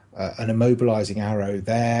an immobilizing arrow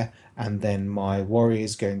there, and then my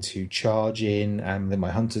warrior's going to charge in, and then my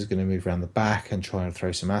hunter's going to move around the back and try and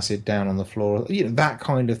throw some acid down on the floor, that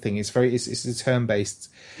kind of thing. It's a turn-based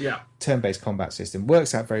combat system.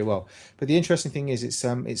 Works out very well. But the interesting thing is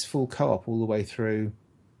it's full co-op all the way through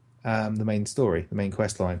the main story, the main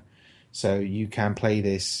quest line. So you can play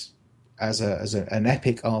this as an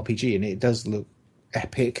epic RPG, and it does look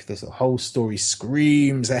epic. The whole story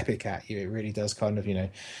screams epic at you. It really does kind of,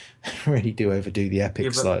 really do overdo the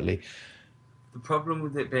epic slightly. The problem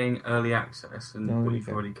with it being early access, and what you've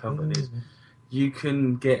already covered, is you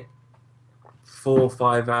can get 4,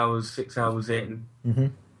 5 hours, 6 hours in,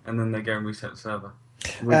 and then they go and reset the server.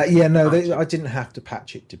 I didn't have to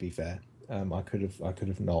patch it, to be fair. I could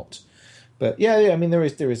have not, but I mean there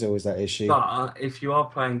is always that issue. But if you are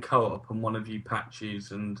playing co-op and one of you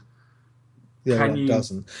patches and the other one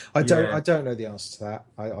doesn't, I don't know the answer to that.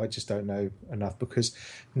 I just don't know enough because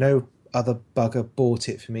no other bugger bought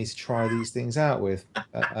it for me to try these things out with.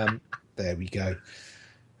 There we go.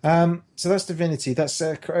 So that's Divinity. That's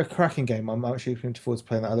a cracking game. I'm actually looking forward to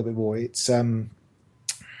playing that a little bit more. It's it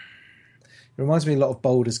reminds me a lot of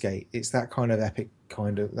Baldur's Gate. It's that kind of epic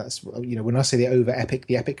that's when I say the over epic,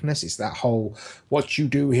 the epicness, it's that whole what you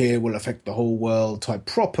do here will affect the whole world type,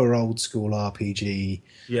 proper old school RPG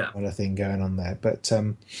kind of thing going on there. But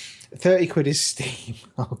 30 quid is Steam.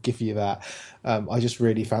 I'll give you that. I just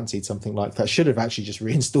really fancied something like that. Should have actually just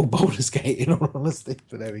reinstalled Baldur's Gate in all honesty,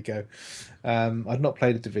 but there we go. I'd not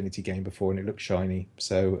played a Divinity game before and it looked shiny.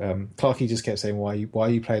 So Clarky just kept saying, why are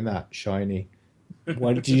you playing that? Shiny.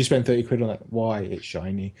 Why did you spend 30 quid on that? Why? It's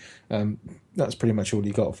shiny. That's pretty much all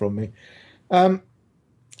you got from me.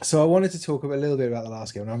 So I wanted to talk a little bit about the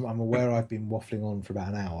last game. I'm aware I've been waffling on for about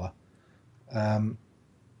an hour.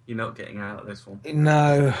 You're not getting out of this one.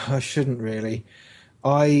 No, I shouldn't really.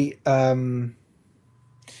 It's all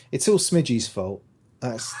Smidgey's fault.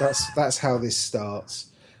 That's how this starts.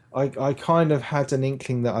 I kind of had an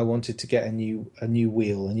inkling that I wanted to get a new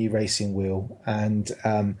racing wheel, and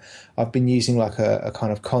I've been using like a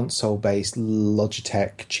kind of console-based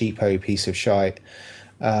Logitech cheapo piece of shite,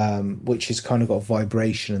 which has kind of got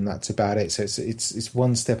vibration, and that's about it. So it's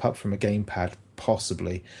one step up from a gamepad,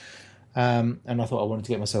 possibly. And I thought I wanted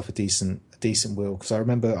to get myself a decent wheel because I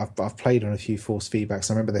remember I've played on a few force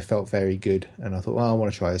feedbacks. I remember they felt very good, and I thought, well, I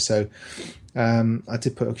want to try this. So I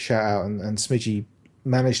did put a shout out, and Smidgey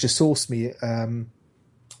managed to source me a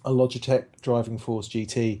Logitech Driving Force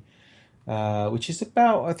GT, which is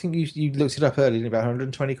about, I think you looked it up earlier, about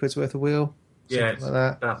 120 quid's worth of wheel. Yeah, it's like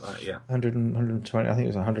that. About that, yeah. 120, I think it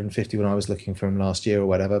was 150 when I was looking for him last year or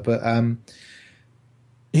whatever. But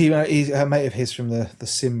he's a mate of his from the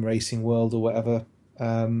sim racing world or whatever.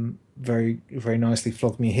 Very, very nicely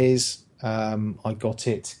flogged me his. I got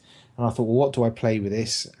it. And I thought, well, what do I play with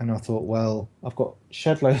this? And I thought, well, I've got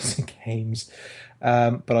shed loads of games.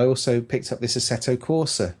 But I also picked up this Assetto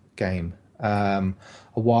Corsa game a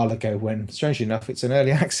while ago when, strangely enough, it's an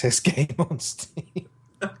early access game on Steam.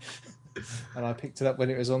 And I picked it up when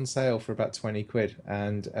it was on sale for about 20 quid.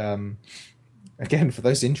 And again, for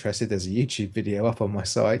those interested, there's a YouTube video up on my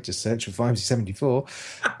site. Just search for 574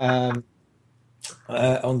 on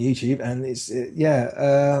YouTube. And it's,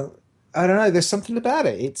 I don't know, there's something about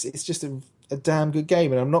it. It's just a damn good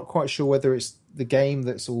game. And I'm not quite sure whether it's the game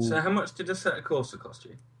that's all... So how much did Assetto Corsa cost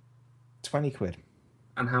you? 20 quid.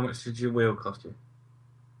 And how much did your wheel cost you?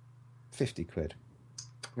 50 quid.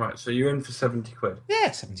 Right, so you're in for 70 quid.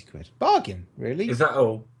 Yeah, 70 quid. Bargain, really. Is that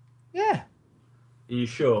all? Yeah. Are you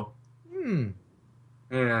sure?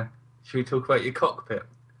 Yeah. Should we talk about your cockpit?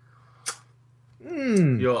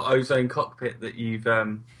 Your ozone cockpit that you've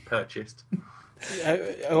purchased.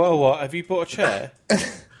 Oh, what? Have you bought a chair?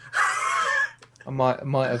 I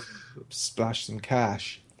might have splashed some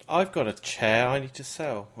cash. I've got a chair I need to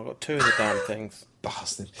sell. I've got 2 of the damn things.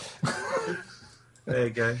 Bastard. There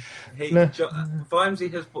you go.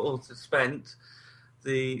 Vimesy has spent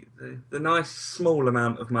the nice small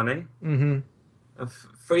amount of money of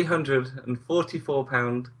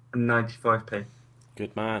 £344.95.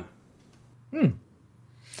 Good man.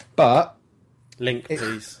 But Link,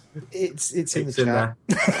 please. it's in the in chat.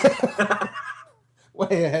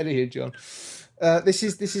 Way ahead of you, John. This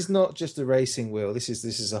is not just a racing wheel. This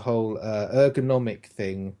is a whole ergonomic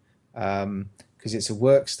thing because it's a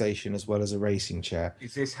workstation as well as a racing chair.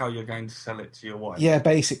 Is this how you're going to sell it to your wife? Yeah,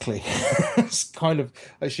 basically. It's kind of.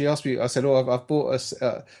 She asked me. I said, "Oh, I've bought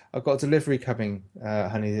I've got a delivery coming,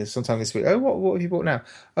 honey, sometime this week." Oh, what have you bought now?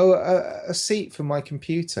 Oh, a seat for my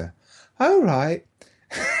computer. Oh, right.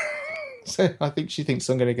 So I think she thinks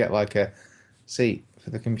I'm going to get like a seat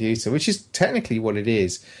for the computer, which is technically what it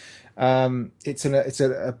is. It's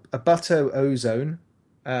a Butto Ozone,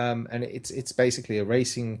 and it's basically a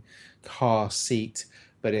racing car seat,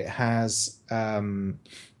 but it has. I've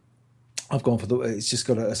gone for it's just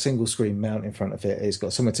got a single screen mount in front of it. It's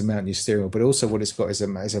got somewhere to mount your steering wheel, but also what it's got is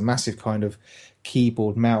a massive kind of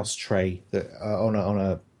keyboard mouse tray that on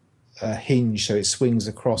a hinge, so it swings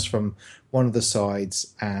across from one of the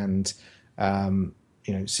sides and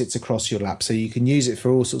sits across your lap. So you can use it for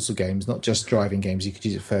all sorts of games, not just driving games. You could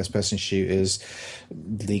use it for first-person shooters,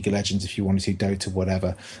 League of Legends if you wanted to, Dota,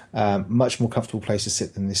 whatever. Much more comfortable place to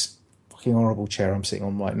sit than this fucking horrible chair I'm sitting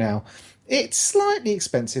on right now. It's slightly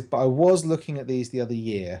expensive, but I was looking at these the other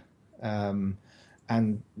year and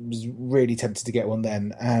was really tempted to get one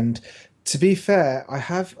then. And to be fair, I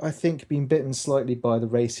think, been bitten slightly by the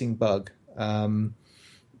racing bug.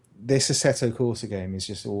 This Assetto Corsa game is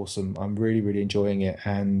just awesome. I'm really, really enjoying it.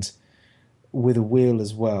 And with a wheel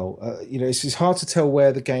as well. It's hard to tell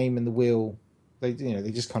where the game and the wheel, they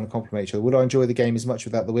just kind of complement each other. Would I enjoy the game as much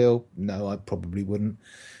without the wheel? No, I probably wouldn't.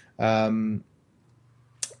 The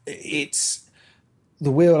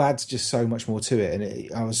wheel adds just so much more to it,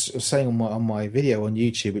 and I was saying on my video on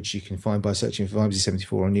YouTube, which you can find by searching for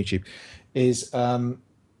Vimesy74 on YouTube, is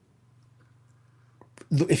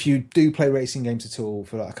if you do play racing games at all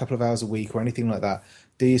for like a couple of hours a week or anything like that,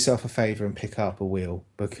 do yourself a favour and pick up a wheel,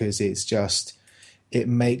 because it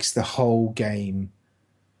makes the whole game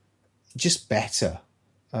just better.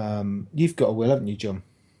 You've got a wheel, haven't you, John?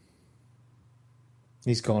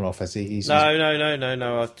 He's gone off, has he? No.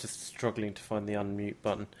 I was just struggling to find the unmute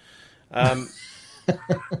button.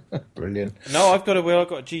 Brilliant. No, I've got a wheel. I've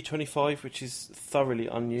got a G25, which is thoroughly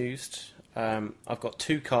unused. I've got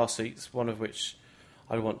 2 car seats, one of which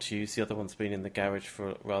I want to use. The other one's been in the garage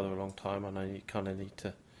for rather a long time. I know you kind of need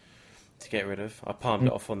to get rid of. I palmed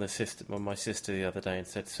it off on my sister the other day and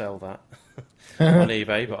said sell that on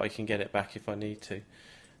eBay, but I can get it back if I need to.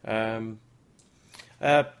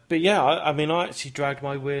 But yeah, I mean, I actually dragged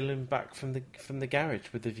my wheel in back from the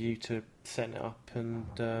garage with the view to setting it up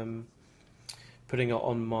and putting it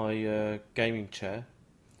on my gaming chair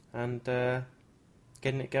and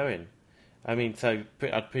getting it going. I mean, so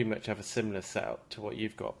I'd pretty much have a similar setup to what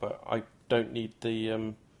you've got, but I don't need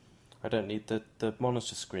the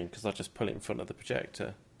monitor screen because I just pull it in front of the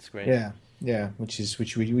projector screen. Yeah,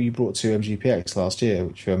 which we brought to MGPX last year,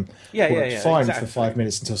 which worked fine exactly. for 5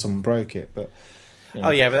 minutes until someone broke it, but. Oh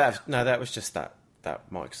yeah, but that was just that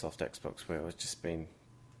Microsoft Xbox wheel has just been.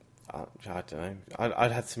 I don't know.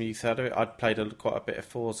 I'd had some use out of it. I'd played quite a bit of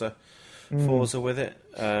Forza with it.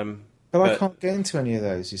 But I can't get into any of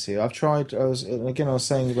those. You see, I've tried. I was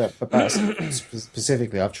saying about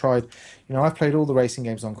specifically. I've tried. I've played all the racing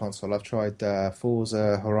games on console. I've tried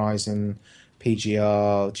Forza, Horizon,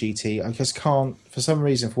 PGR, GT. I just can't. For some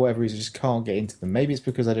reason, for whatever reason, I just can't get into them. Maybe it's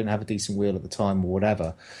because I didn't have a decent wheel at the time or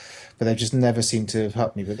whatever. But they've just never seemed to have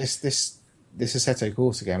helped me. But this Assetto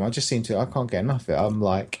Corsa game, I can't get enough of it. I'm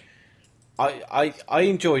like, I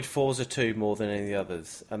enjoyed Forza 2 more than any of the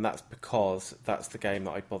others, and that's because that's the game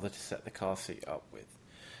that I bothered to set the car seat up with.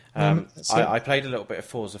 I played a little bit of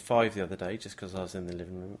Forza 5 the other day just because I was in the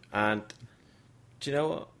living room, and do you know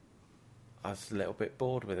what? I was a little bit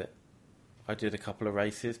bored with it. I did a couple of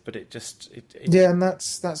races, but it and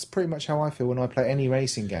that's pretty much how I feel when I play any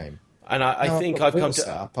racing game. And I think I've come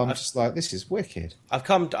to. I'm just like, this is wicked. I've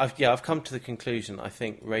come to the conclusion. I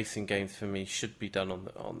think racing games for me should be done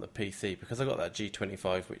on the PC because I got that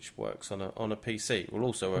G25 which works on a PC. It will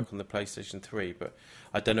also work on the PlayStation 3, but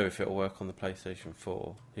I don't know if it will work on the PlayStation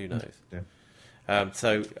 4. Who knows?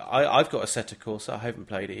 So I've got a set of course. I haven't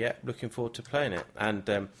played it yet. Looking forward to playing it.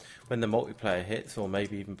 And when the multiplayer hits, or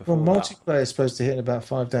maybe even before multiplayer is supposed to hit in about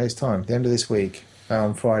 5 days' time. The end of this week,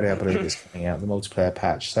 on Friday, I believe it's coming out, the multiplayer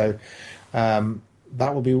patch. So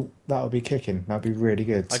that will be kicking. That'll be really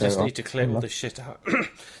good. I just need to clear all the shit out.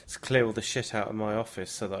 Clear all the shit out of my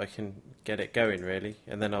office so that I can get it going, really.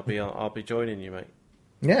 And then I'll be joining you, mate.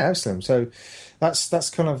 Yeah, excellent. So that's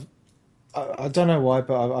kind of. I don't know why,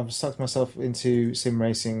 but I've sucked myself into sim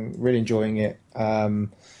racing, really enjoying it. I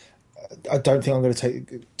don't think I'm going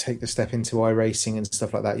to take the step into iRacing and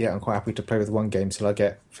stuff like that yet. I'm quite happy to play with one game till I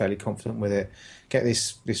get fairly confident with it. Get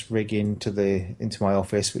this rig into my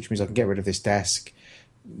office, which means I can get rid of this desk,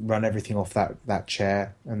 run everything off that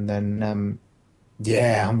chair, and then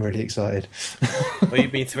yeah, I'm really excited. Well,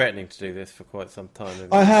 you've been threatening to do this for quite some time.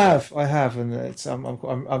 I have, and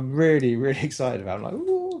I'm really, really excited about it. I'm like,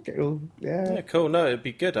 ooh, yeah. Yeah, cool. No, it'd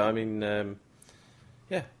be good. I mean,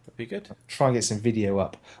 yeah, it'd be good. Try and get some video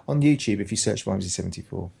up on YouTube if you search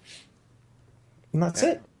Wimsey74. And that's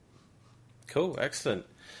it. Cool, excellent.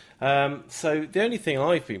 So the only thing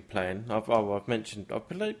I've been playing, I've played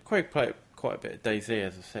quite a bit of DayZ,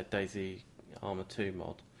 as I said, DayZ Armour 2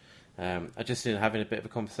 mod. I just been having a bit of a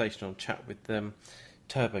conversation on chat with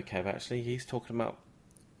Turbo Kev. Actually, he's talking about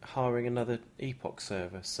hiring another Epoch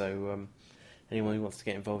server. So anyone who wants to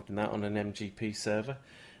get involved in that on an MGP server,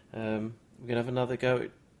 we're gonna have another go at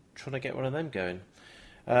trying to get one of them going.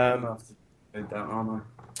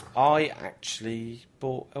 I actually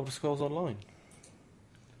bought Elder Scrolls Online.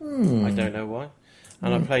 I don't know why,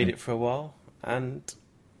 and I played it for a while, and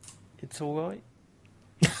it's all right.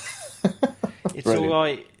 It's all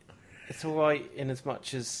right. It's all right in as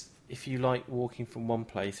much as if you like walking from one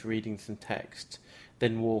place, reading some text,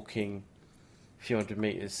 then walking a few hundred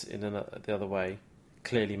metres the other way,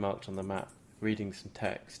 clearly marked on the map, reading some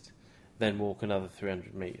text, then walk another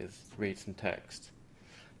 300 metres, read some text.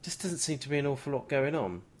 Just doesn't seem to be an awful lot going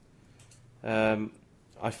on.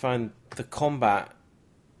 I find the combat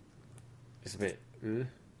is a bit...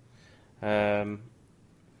 I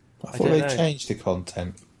thought they changed the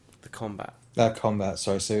content. The combat. Combat,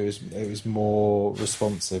 sorry. So it was more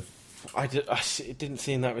responsive. It didn't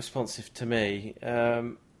seem that responsive to me.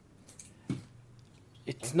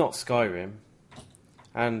 It's not Skyrim,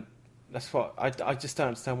 and that's what I just don't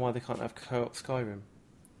understand why they can't have co-op Skyrim.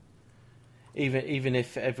 Even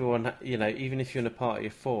if everyone, even if you're in a party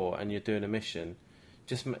of 4 and you're doing a mission,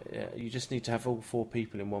 you just need to have all 4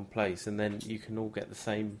 people in one place, and then you can all get the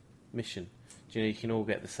same mission. You can all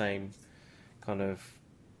get the same kind of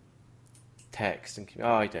text and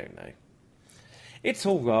I don't know. It's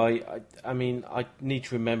all right. I mean, I need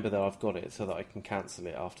to remember that I've got it so that I can cancel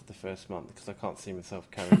it after the first month because I can't see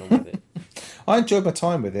myself carrying on with it. I enjoyed my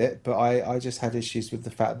time with it, but I just had issues with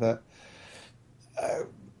the fact that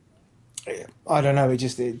I don't know. It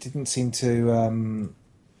didn't seem to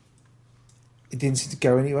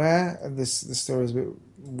go anywhere. And the story was a bit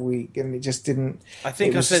weak, and it just didn't. I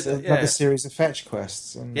think I said another series of fetch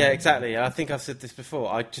quests. And, yeah, exactly. I think I've said this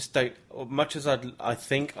before. I just don't. Much as I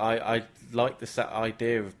like this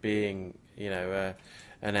idea of being, an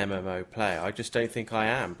MMO player. I just don't think I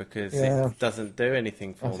am because it doesn't do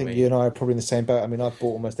anything for me. I think you and I are probably in the same boat. I mean, I've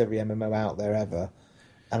bought almost every MMO out there ever,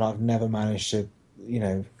 and I've never managed to,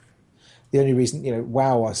 The only reason,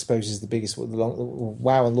 WoW, I suppose, is the biggest.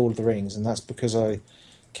 WoW and Lord of the Rings, and that's because I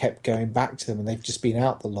kept going back to them, and they've just been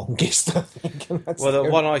out the longest, I think. Well, the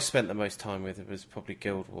one I spent the most time with was probably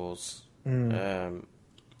Guild Wars, and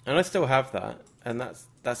I still have that, and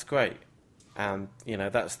that's great, and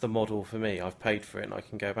that's the model for me. I've paid for it, and I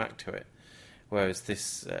can go back to it. Whereas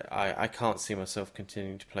this, I can't see myself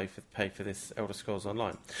continuing to pay for this Elder Scrolls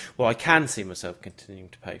Online. Well, I can see myself continuing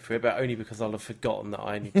to pay for it, but only because I'll have forgotten that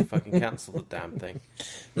I need to fucking cancel the damn thing.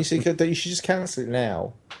 You should just cancel it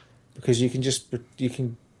now, because you can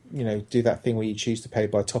do that thing where you choose to pay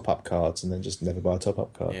by top-up cards and then just never buy a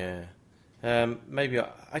top-up card. Yeah. Maybe,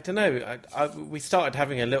 I don't know. We started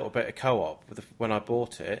having a little bit of co-op when I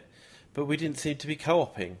bought it, but we didn't seem to be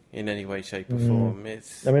co-oping in any way, shape or form.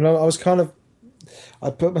 I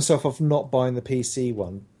put myself off not buying the PC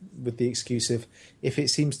one with the excuse of if it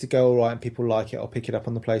seems to go all right and people like it, I'll pick it up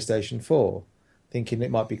on the PlayStation 4, thinking it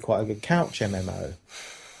might be quite a good couch MMO.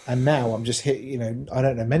 And now I'm just hit. I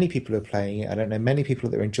don't know many people who are playing it. I don't know many people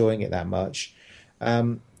that are enjoying it that much.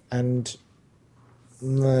 Have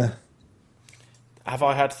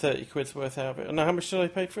I had 30 quid's worth out of it? No, how much did I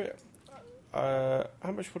pay for it?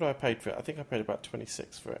 How much would I have paid for it? I think I paid about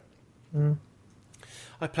 26 for it.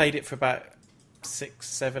 I played it for about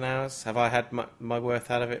 6-7 hours. Have I had my worth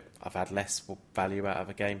out of it? I've had less value out of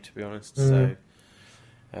a game, to be honest. So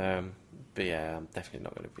But yeah, I'm definitely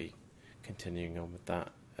not going to be continuing on with that.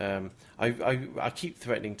 I keep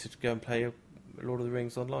threatening to go and play Lord of the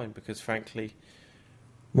Rings online because, frankly,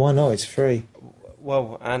 Why not? It's free.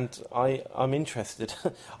 well, and I'm interested.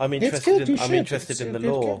 I'm It's interested. good. You I'm should. interested It's in a the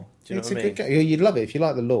good lore. game. Do you know It's what I a mean? good game. You'd love it if you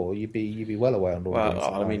like the lore. You'd be well away on Lord of the Rings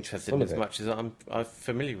Well, I'm Online. interested Full in as of it. much as I'm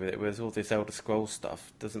familiar with it. Whereas all this Elder Scrolls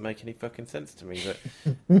stuff doesn't make any fucking sense to me.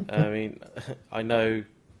 But I mean, I know,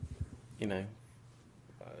 you know,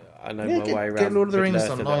 I know Yeah, my way around. get Lord of the Rings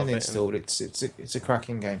Middle-earth a little Online bit, installed. It's a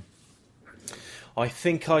cracking game. I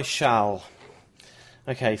think I shall.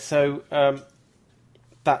 Okay, so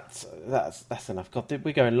that's enough. God,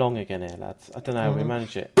 we're going long again here, lads. I don't know how we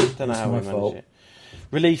manage it. Don't know It's how we my manage fault. it.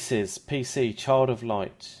 Releases PC Child of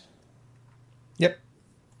Light. Yep.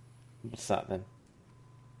 What's that then?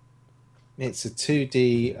 It's a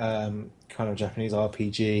 2D kind of Japanese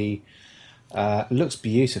RPG. Looks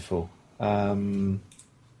beautiful. It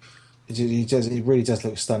really does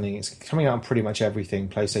look stunning. It's coming out on pretty much everything: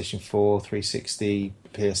 PlayStation 4, 360,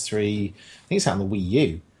 PS3. I think it's out on the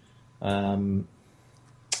Wii U.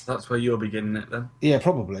 That's where you're beginning it then. Yeah,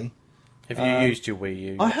 probably. Have you used your Wii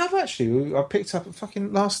U? I have actually. I picked up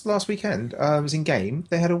fucking last weekend. I was in game.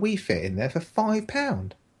 They had a Wii Fit in there for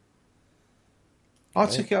 £5. I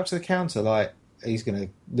Okay. took it up to the counter like he's going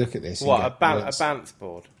to look at this. and What, get a balance words.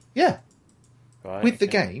 board? Yeah, Right. with the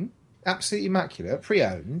okay. game, absolutely immaculate,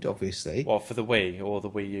 pre-owned, obviously. What, for the Wii or the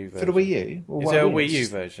Wii U version? For the Wii U. Or Is what- there a it's Wii U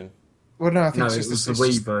just- version? Well, no, I think No, it's it just was the it's Wii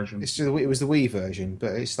just- version. It's just it was the Wii version,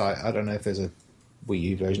 but it's like I don't know if there's a Wii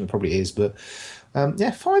U version. There probably is, but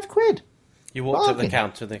yeah, £5. You walked up the Bargain.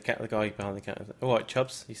 counter, the guy behind the counter. All right,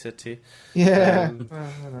 Chubbs, he said to you. Yeah, well,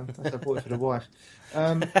 I don't know. That's a boy for the wife.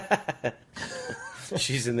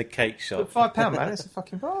 She's in the cake shop. But £5, man, it's a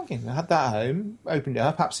fucking bargain. I had that at home, opened it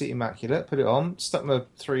up, absolutely immaculate, put it on, stuck my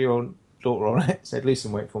 3-year-old daughter on it, said,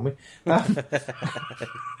 "Listen, wait for me." Got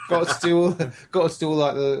to do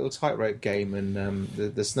like the little tightrope game and the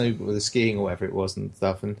snowboard, the skiing or whatever it was and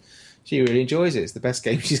stuff, and she really enjoys it. It's the best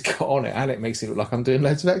game she's got on it, and it makes it look like I'm doing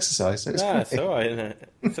loads of exercise. So it's No, it's great. all right, isn't it?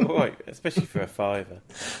 It's all right, especially for a £5.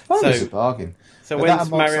 Well, it's So- a bargain. So But that when's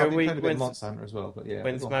and Monster Mario Hunter, Wii? played a bit of When's, Monster Hunter as well, but yeah.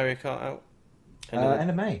 when's go on. Mario Kart out? End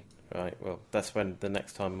of May. Right, well, that's when the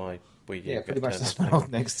next time my Wii U Yeah, pretty much gets that's when turned I'll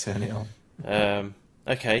next turn it on. on.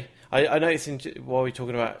 Okay, I noticed while we were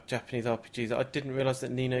talking about Japanese RPGs, I didn't realise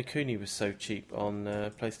that Ni no Kuni was so cheap on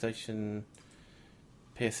PlayStation,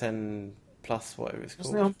 PSN Plus, whatever it's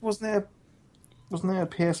called. Wasn't there a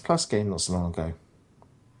PS Plus game not so long ago?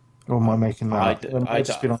 Or am I making that? I up? d- It might I have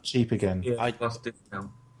just d- been on cheap again. Yeah, I- plus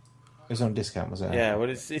discount. It was on discount, was it? Yeah, well,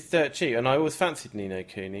 it's dirt cheap, and I always fancied Ni no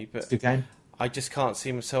Kuni, It's a but good game. I just can't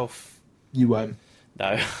see myself. You won't.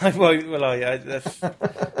 No, I won't. Well, I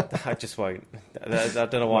just won't. I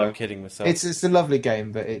don't know why No. I'm kidding myself. It's a lovely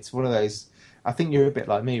game, but it's one of those. I think you're a bit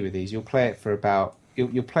like me with these. You'll play it for about.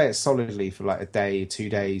 You'll play it solidly for like a day, 2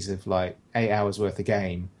 days of like 8 hours worth of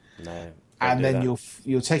game, No, don't and do then that.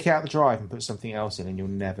 you'll take it out the drive and put something else in, and you'll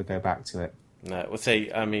never go back to it. No, well, see,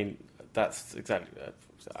 I mean, that's exactly.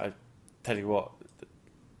 I tell you what,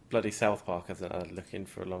 bloody South Park hasn't had a look in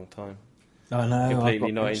for a long time. I know.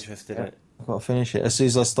 Completely not interested in it. I've got to finish it. As soon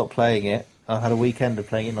as I stopped playing it, I had a weekend of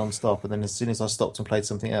playing it non-stop, and then as soon as I stopped and played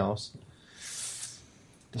something else,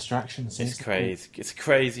 distractions. It's crazy. It's a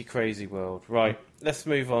crazy, crazy world. Right, let's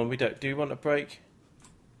move on. Do you want a break?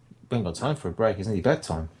 We ain't got time for a break. It's nearly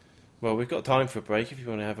bedtime. Well, we've got time for a break if you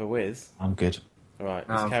want to have a whiz. I'm good. All right,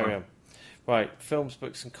 No, let's I'm carry fine. on. Right, films,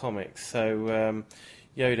 books, and comics. So,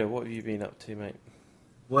 Yoda, what have you been up to, mate?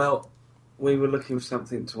 Well, we were looking for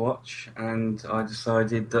something to watch, and I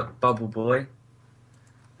decided that Bubble Boy,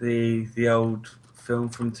 the old film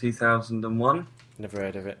from 2001, Never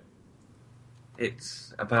heard of it.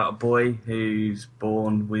 it's about a boy who's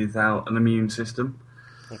born without an immune system,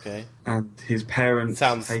 Okay, and his parents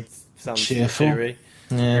sounds Cheerful. cheery.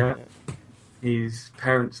 Yeah. his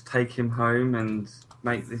parents take him home and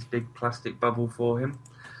make this big plastic bubble for him,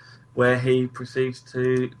 where he proceeds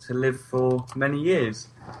to live for many years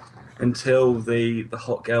until the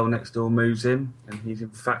hot girl next door moves in and he's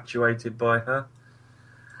infatuated by her.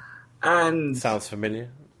 And Sounds familiar.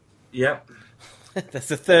 yep, That's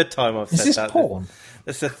the third time I've Is said this that. porn?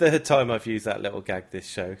 That's the third time I've used that little gag this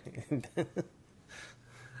show. Never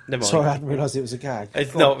mind. Sorry, I hadn't realised it was a gag.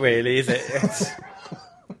 It's not really, is it? It's-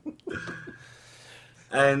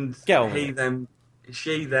 and Get on with it.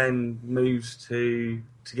 she then moves to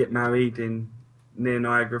get married near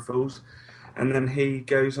Niagara Falls, and then he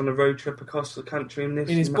goes on a road trip across the country in this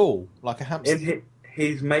In his ball, like a hamster.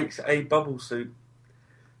 he makes a bubble suit,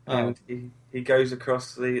 and he goes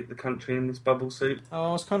across the country in this bubble suit. Oh,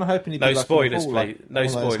 I was kind of hoping he'd be No like spoilers, in a ball, please. like No one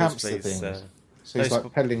of those spoilers, hamster please. things. So he's no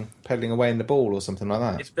like pedaling away in the ball or something like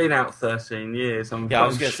that. It's been out 13 years. Yeah, I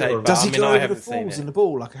was going to say, sure. but Does he I mean, go I over the haven't seen falls it. in the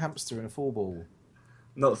ball like a hamster in a full ball?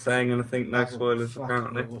 Not saying anything. No spoilers, Fucking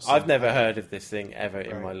apparently. awesome. I've never heard of this thing ever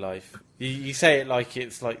in my life. You say it like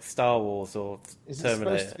it's like Star Wars or Is it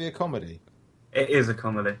Terminator. supposed to be a comedy? It is a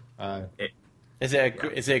comedy. Is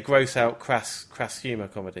it a gross out crass humour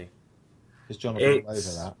comedy? Is Jonathan all over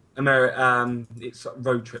It's that? it's a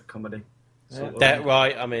road trip comedy. Sort of. That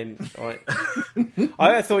right? I mean, right.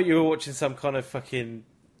 I thought you were watching some kind of fucking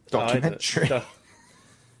Documentary.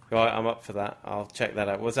 Right, I'm up for that. I'll check that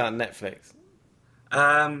out. Was that on Netflix?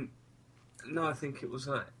 No, I think it was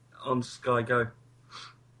on Sky Go.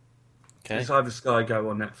 Okay. It's either Sky Go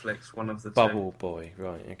or Netflix, one of the two. Bubble Boy.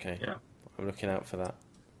 Right. Okay. Yeah. I'm looking out for that.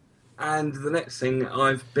 And the next thing,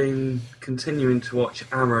 I've been continuing to watch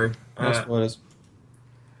Arrow. No spoilers.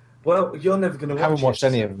 Well, you're never going to watch it. Haven't watched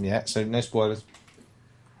any of them yet, so no spoilers.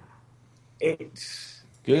 It's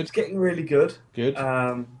Good. getting really good. Good.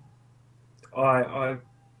 I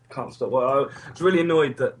can't stop. Well, I was really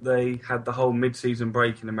annoyed that they had the whole mid-season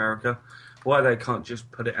break in America. Why they can't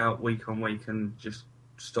just put it out week on week and just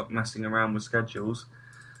stop messing around with schedules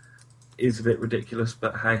is a bit ridiculous.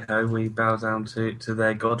 But hey ho, we bow down to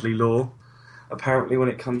their godly law. Apparently, when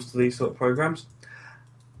it comes to these sort of programs,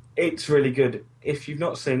 it's really good. If you've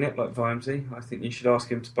not seen it, like Vimesy, I think you should ask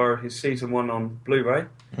him to borrow his season 1 on Blu-ray,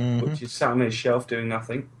 which is sat on his shelf doing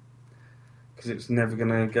nothing because it's never going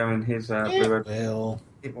to go in his Blu-ray. Well,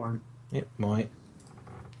 It won't. it might.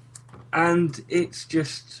 And it's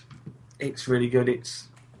really good. It's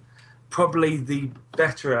probably the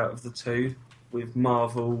better out of the two, with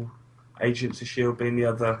Marvel, Agents of S.H.I.E.L.D. being the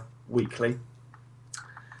other weekly.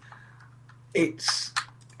 It's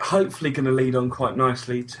hopefully going to lead on quite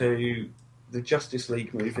nicely to the Justice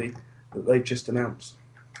League movie that they've just announced.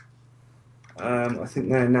 I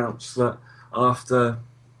think they announced that after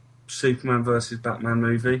Superman vs. Batman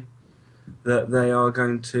movie, that they are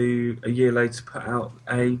going to, a year later, put out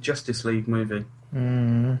a Justice League movie.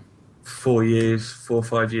 4 or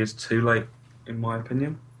 5 years too late, in my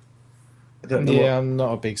opinion. I don't know I'm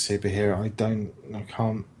not a big superhero. I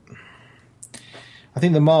can't. I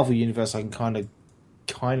think the Marvel universe I can kind of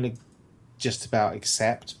just about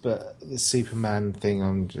accept, but the Superman thing,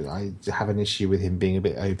 I have an issue with him being a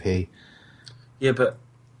bit OP. Yeah, but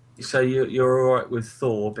so you're all right with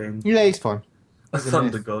Thor being Yeah, he's fine. a He's a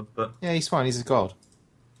thunder myth. god, but Yeah, he's fine. He's a god.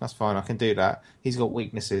 That's fine. I can do that. He's got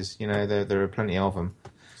weaknesses. You know, there are plenty of them.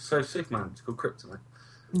 so Superman, it's called Kryptonite.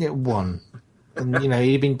 Yeah, one. And you know,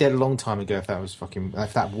 he'd been dead a long time ago if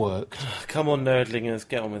that worked. Come on, nerdlingers,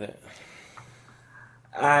 get on with it.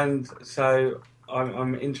 And so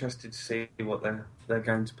I'm interested to see what they're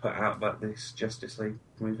going to put out about this Justice League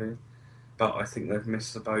movie, but I think they've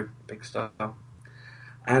missed the boat big style.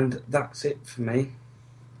 And that's it for me.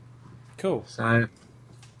 Cool. So,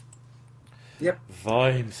 yep.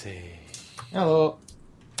 Vimesy. Hello.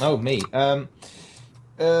 Oh, me.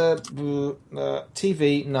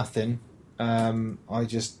 TV, nothing. I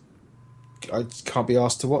just can't be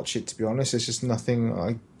asked to watch it, to be honest. It's just nothing.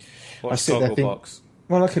 I Watch sit there Gogglebox.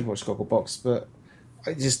 Well, I could watch Gogglebox, but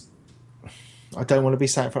I don't want to be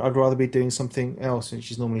sat in front. I'd rather be doing something else,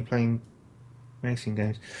 which is normally playing racing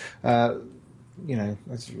games. You know,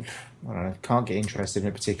 I don't know, can't get interested in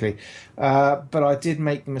it particularly. But I did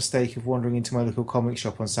make the mistake of wandering into my local comic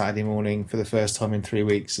shop on Saturday morning for the first time in 3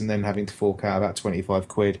 weeks and then having to fork out about 25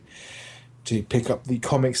 quid to pick up the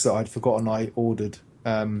comics that I'd forgotten I ordered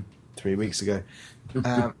 3 weeks ago.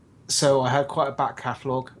 So I had quite a back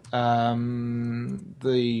catalogue.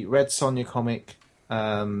 The Red Sonja comic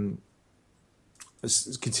continues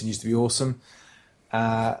to be awesome.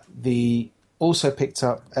 Also picked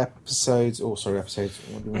up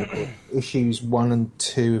issues 1 and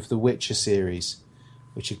 2 of the Witcher series,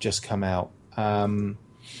 which have just come out.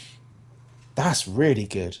 That's really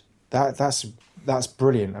good. That's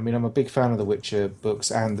brilliant. I mean, I'm a big fan of the Witcher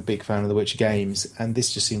books and a big fan of the Witcher games, and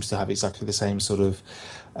this just seems to have exactly the same sort of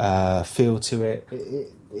feel to it.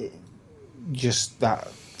 Just that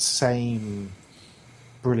same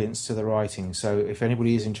brilliance to the writing. So if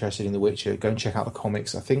anybody is interested in The Witcher, go and check out the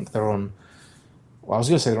comics. I think they're on... Well, I was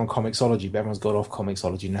going to say they're on Comixology, but everyone's got off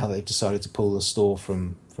Comixology now. They've decided to pull the store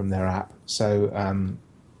from their app. So, I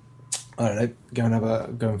don't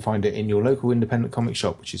know, go and find it in your local independent comic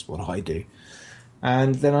shop, which is what I do.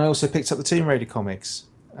 And then I also picked up the Tomb Raider comics,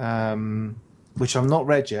 which I'm not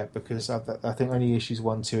read yet because I think only issues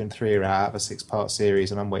 1, 2, and 3 are out of a 6-part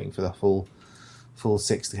series, and I'm waiting for the full full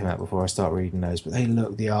 6 to come out before I start reading those. But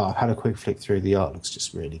the art, I've had a quick flick through, the art looks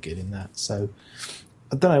just really good in that. So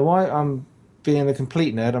I don't know why I'm being a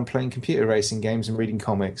complete nerd. I'm playing computer racing games and reading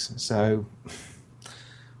comics. So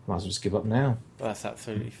might as well just give up now. Well, that's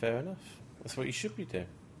absolutely fair enough. That's what you should be doing.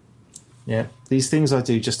 Yeah, these things I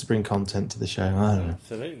do just to bring content to the show. I don't know.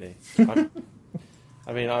 Absolutely.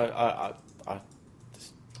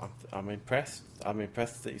 I'm impressed. I'm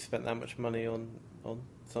impressed that you spent that much money on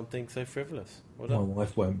something so frivolous. Well My done.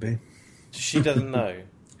 wife won't be. She doesn't know.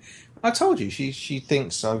 I told you, she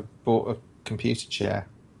thinks I bought a computer chair.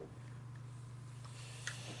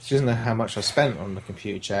 She doesn't know how much I spent on the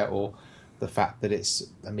computer chair, or the fact that it's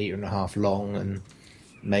 1.5 meters long and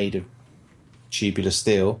made of tubular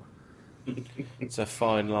steel. It's a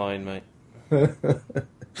fine line, mate.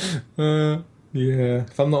 Yeah.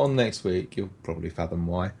 If I'm not on next week, you'll probably fathom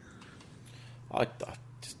why. I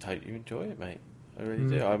just hope you enjoy it, mate. I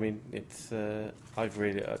really do. I mean, it's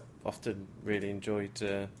I've often really enjoyed.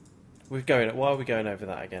 Why are we going over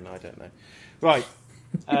that again? I don't know. Right.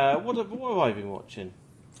 What have I been watching?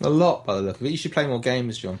 A lot, by the look of it. You should play more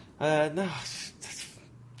games, John. No,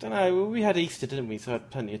 don't know. Well, we had Easter, didn't we? So I had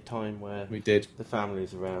plenty of time where We did. the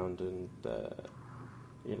family's around, and I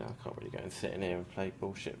can't really go and sit in here and play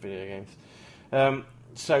bullshit video games. Well,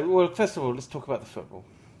 first of all, let's talk about the football.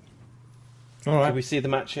 All right. Did we see the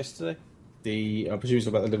match yesterday? I presume it's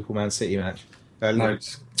about the Liverpool Man City match. No,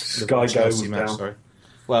 Sky Go was Chelsea match, down. sorry.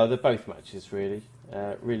 Well, they're both matches, really.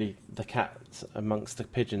 Really, the cat amongst the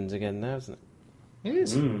pigeons again now, isn't it? It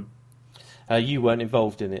is. You weren't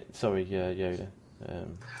involved in it. Sorry, Yoda. No,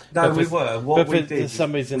 But we for- were. But What we for did.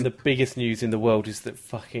 some reason, the biggest news in the world is that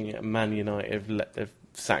fucking Man United have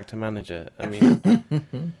sacked a manager. I mean,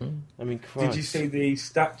 Christ. Did you see the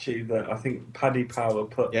statue that I think Paddy Power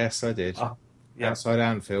put? Yes, I did. Yeah. Outside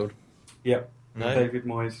Anfield. Yep. No? David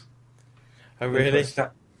Moyes. Oh, really?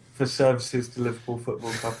 For services to Liverpool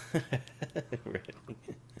Football Club. Really?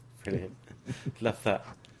 Brilliant. Love that.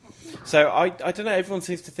 So, I don't know, everyone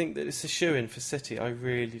seems to think that it's a shoo-in for City. I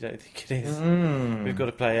really don't think it is. We've got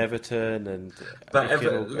to play Everton and... But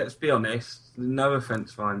let's be honest, no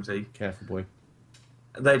offence, Vimesy, Careful, boy.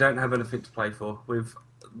 they don't have anything to play for. With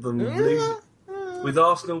them with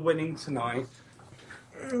Arsenal winning tonight,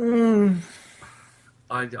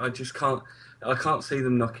 I just can't. I can't see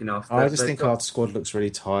them knocking off. I just think our squad looks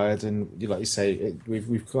really tired, and like you say,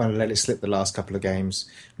 we've kind of let it slip the last couple of games.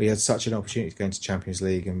 We had such an opportunity to go into Champions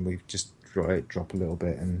League, and we've just let it drop a little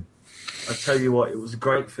bit. And I tell you what, it was a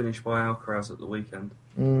great finish by Alcaraz at the weekend.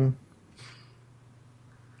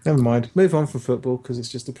 never mind. Move on from football because it's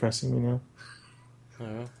just depressing, you know. Oh,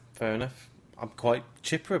 well, fair enough. I'm quite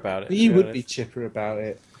chipper about it. But you would be chipper about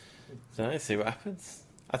it. So, see what happens.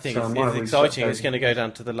 I think So it's my exciting. research It's going to go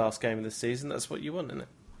down to the last game of the season. That's what you want, isn't it?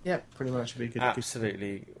 Yeah, pretty much. Be good.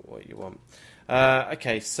 Absolutely what you want.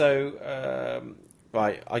 Okay, so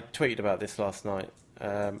right, I tweeted about this last night.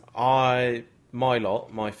 My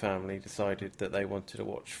family decided that they wanted to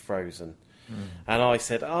watch Frozen, and I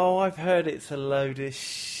said, "Oh, I've heard it's a load of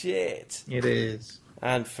shit." It is.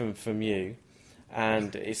 And from you,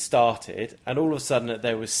 and it started, and all of a sudden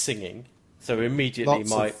there was singing. So immediately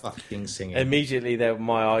Lots of fucking singing.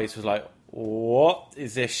 my eyes was like, what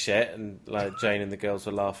is this shit? And like Jane and the girls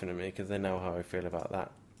were laughing at me because they know how I feel about that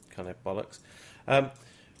kind of bollocks.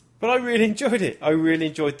 But I really enjoyed it. I really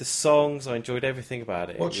enjoyed the songs. I enjoyed everything about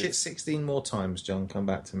it. Watch it 16 more times, John. Come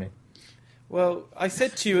back to me. Well, I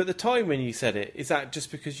said to you at the time when you said it, is that just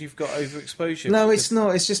because you've got overexposure? No, Because- it's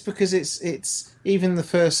not. It's just because it's even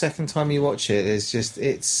the second time you watch it,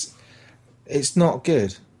 it's not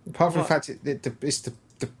good. Apart from the fact it's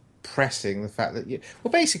depressing, the fact that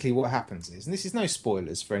well, basically what happens is, and this is no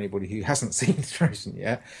spoilers for anybody who hasn't seen Frozen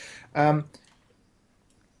yet.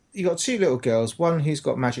 You got two little girls, one who's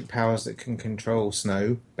got magic powers that can control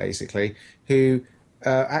snow, basically, who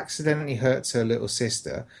accidentally hurts her little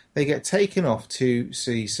sister. They get taken off to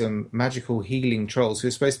see some magical healing trolls who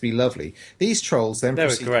are supposed to be lovely. These trolls then they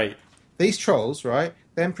were great. These trolls, right,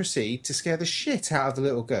 then proceed to scare the shit out of the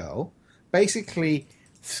little girl. Basically,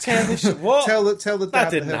 What? tell the dad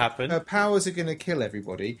That didn't her, happen. her powers are going to kill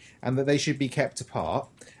everybody and that they should be kept apart.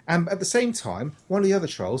 And at the same time, one of the other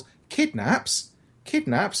trolls kidnaps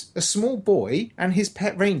a small boy and his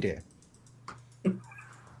pet reindeer. Well,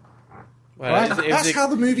 Right? it was That's how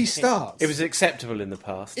the movie starts. It was acceptable in the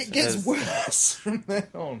past. It gets worse from then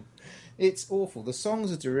on. It's awful. The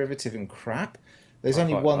songs are derivative and crap. There's I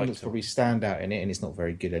only quite one liked that's them. probably standout in it, and it's not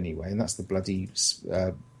very good anyway, and that's the bloody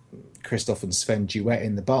Christoph and Sven duet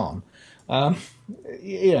in the barn. There's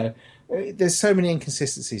so many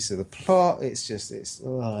inconsistencies to the plot. It's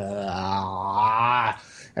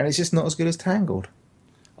and it's just not as good as Tangled.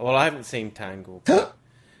 Well, I haven't seen Tangled.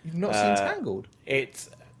 You've not seen Tangled? It's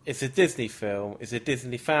a Disney film. It's a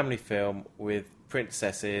Disney family film with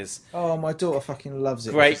princesses. Oh, my daughter fucking loves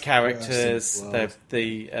it. Great It's characters. the worst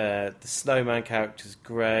The snowman character's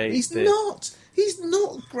great. He's not. He's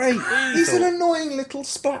not great. He's an annoying little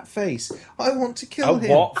spat face. I want to kill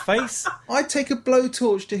him. A what face? I'd take a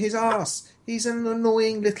blowtorch to his ass. He's an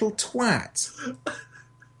annoying little twat.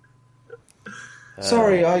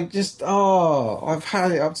 Sorry, I've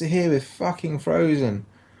had it up to here with fucking Frozen.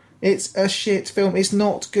 It's a shit film. It's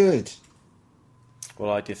not good.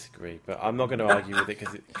 Well, I disagree, but I'm not going to argue with it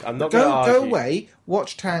because I'm not going to argue. Go away,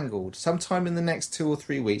 watch Tangled. Sometime in the next 2 or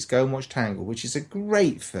 3 weeks, go and watch Tangled, which is a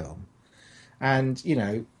great film. And, you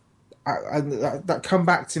know, come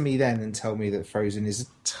back to me then and tell me that Frozen is a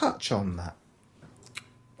touch on that.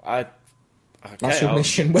 Okay, that's your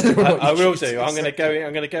mission. Whether or not I will do. I'm going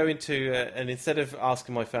to go into and instead of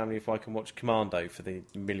asking my family if I can watch Commando for the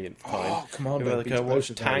millionth time, Commando. I'm going to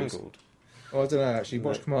watch Tangled. Oh, I don't know. Actually,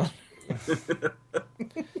 watch Commando.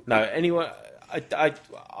 No. Anyway, I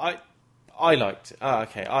liked it. Oh,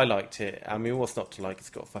 okay, I liked it. I mean, what's not to like?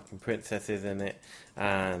 It's got fucking princesses in it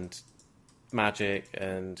and magic,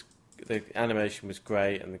 and the animation was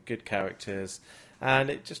great, and the good characters.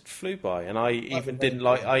 And it just flew by, and I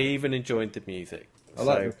even enjoyed the music. I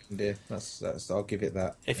like Ripking Deer. That's. I'll give it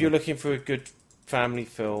that. If you're looking for a good family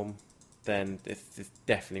film, then it's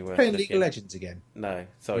definitely worth playing looking. League of Legends again. No,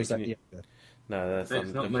 sorry. No, it's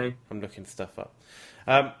not me. I'm looking stuff up.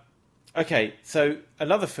 Okay, so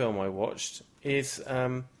another film I watched is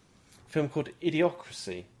a film called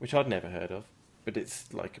Idiocracy, which I'd never heard of, but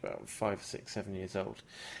it's like about 5, 6, 7 years old.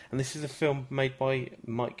 And this is a film made by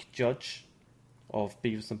Mike Judge of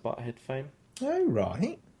Beavis and Butthead fame. Oh,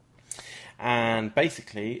 right. And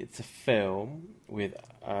basically, it's a film with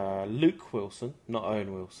Luke Wilson, not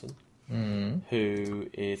Owen Wilson, who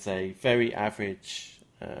is a very average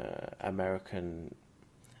American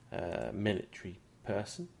military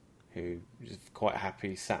person who is quite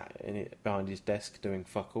happy sat behind his desk doing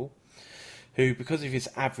fuck all, who, because of his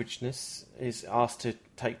averageness, is asked to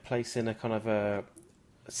take place in a kind of a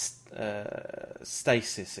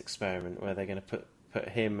stasis experiment where they're going to put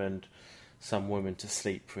him and some women to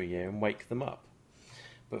sleep for a year and wake them up.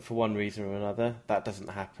 But for one reason or another, that doesn't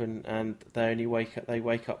happen, and they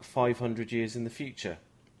wake up 500 years in the future,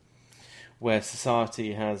 where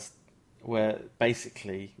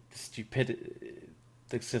basically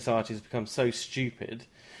the society has become so stupid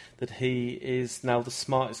that he is now the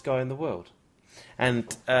smartest guy in the world.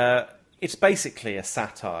 And it's basically a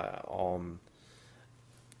satire on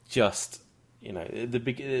just, you know, the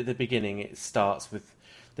beginning. It starts with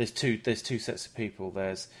there's two sets of people.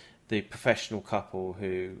 There's the professional couple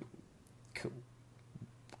who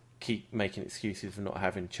keep making excuses for not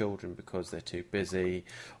having children because they're too busy,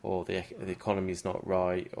 or the economy's not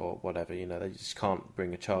right, or whatever. You know, they just can't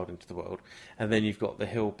bring a child into the world. And then you've got the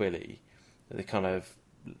hillbilly, the kind of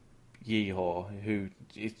yeehaw who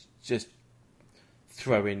is just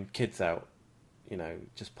throwing kids out, you know,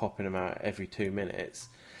 just popping them out every 2 minutes.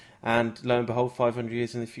 And lo and behold, 500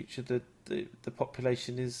 years in the future, the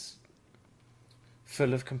population is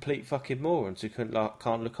full of complete fucking morons who can't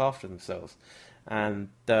look after themselves. And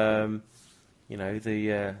you know,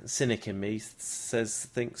 the cynic in me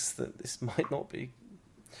thinks that this might not be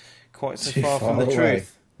quite so far from the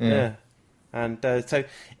truth. Yeah. And so,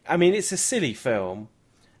 I mean, it's a silly film,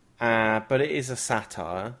 but it is a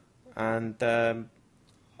satire, and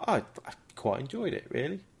I quite enjoyed it,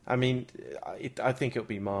 really. I mean, I think it'll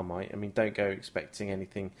be Marmite. I mean, don't go expecting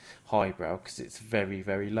anything highbrow, because it's very,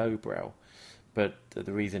 very lowbrow. But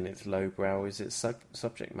the reason it's lowbrow is its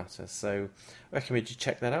subject matter. So I recommend you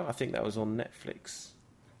check that out. I think that was on Netflix,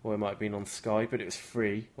 or it might have been on Sky, but it was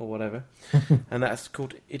free or whatever. And that's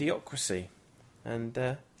called Idiocracy. And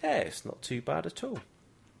yeah, it's not too bad at all.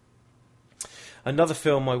 Another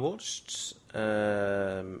film I watched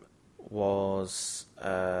was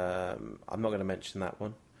I'm not going to mention that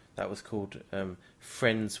one. That was called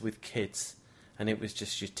Friends with Kids, and it was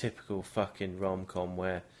just your typical fucking rom-com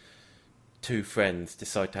where two friends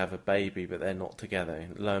decide to have a baby, but they're not together.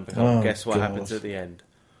 And lo and behold, guess what happens at the end?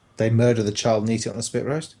 They murder the child and eat it on a spit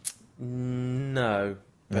roast? No,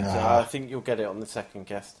 but I think you'll get it on the second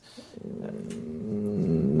guest.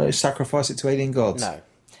 No, sacrifice it to alien gods? No.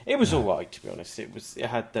 It was all right, to be honest. It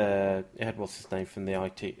had what's his name from the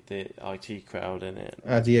IT crowd in it.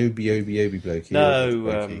 The Obi blokey.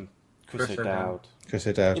 No, Chris O'Dowd. Chris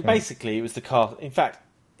O'Dowd. Basically, it was the cast. In fact,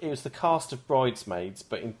 it was the cast of Bridesmaids,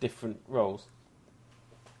 but in different roles.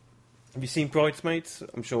 Have you seen Bridesmaids?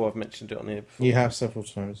 I'm sure I've mentioned it on here before. You have several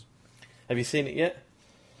times. Have you seen it yet?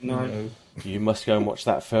 No. You must go and watch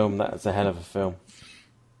that film. That is a hell of a film.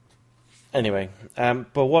 Anyway,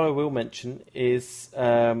 but what I will mention is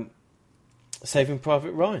Saving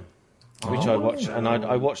Private Ryan, which I watched, and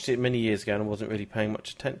I watched it many years ago and I wasn't really paying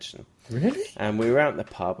much attention. Really? And we were out in the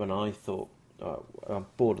pub and I thought, oh, I'm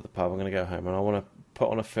bored of the pub, I'm going to go home and I want to put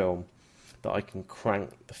on a film that I can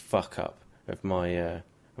crank the fuck up of my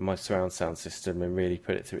surround sound system and really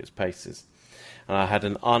put it through its paces. And I had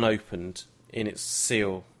an unopened, in its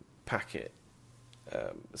seal packet,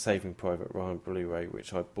 Saving Private Ryan Blu-ray,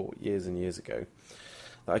 which I bought years and years ago,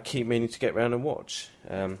 that I keep meaning to get round and watch.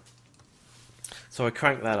 So I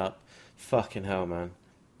cranked that up. Fucking hell, man.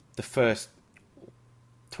 The first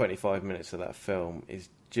 25 minutes of that film is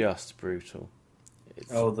just brutal.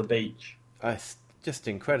 The beach. It's just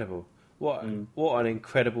incredible. What an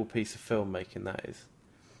incredible piece of filmmaking that is.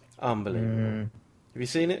 Unbelievable. Have you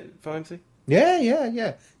seen it, Vimesy? Yeah. Do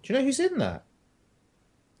you know who's in that?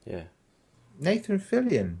 Yeah. Nathan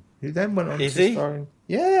Fillion, who then went on Is to he? star in...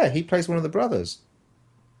 Yeah, he plays one of the brothers.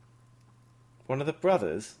 One of the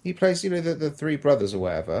brothers? He plays, the three brothers or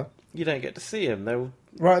whatever. You don't get to see him. They're all...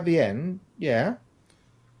 Right at the end, yeah.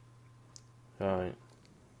 Right.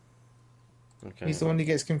 Okay. He's the one who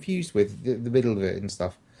gets confused with the middle of it and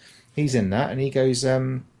stuff. He's in that, and he goes,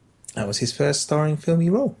 that was his first starring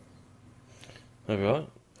filmy role. All right.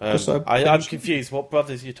 I'm confused. What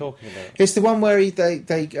brothers are you talking about? It's the one where they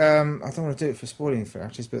I don't want to do it for spoiling for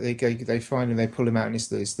actors, but they find him, they pull him out, and it's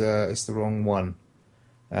the wrong one.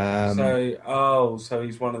 So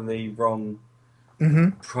he's one of the wrong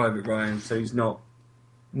Private Ryan. So he's not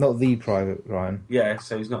the Private Ryan. Yeah,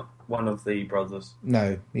 so he's not one of the brothers.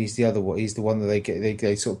 No, he's the other one. He's the one that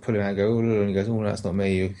they sort of pull him out and go, and he goes, oh, that's not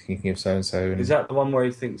me. You're thinking of so and so. Is that the one where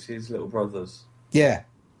he thinks his little brothers? Yeah.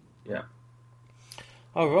 Yeah.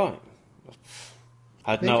 Oh, right.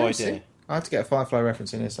 I had no idea. I had to get a Firefly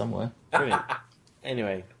reference in here somewhere. Brilliant.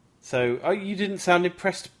 Anyway, so you didn't sound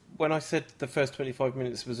impressed when I said the first 25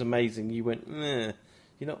 minutes was amazing. You went, meh.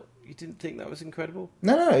 You didn't think that was incredible?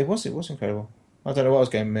 No, it was incredible. I don't know what I was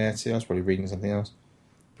going meh to. I was probably reading something else.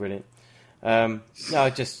 Brilliant. It's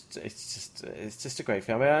just a great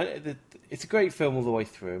film. I mean, it's a great film all the way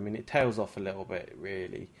through. I mean, it tails off a little bit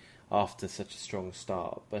really after such a strong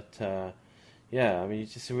start, but yeah, I mean,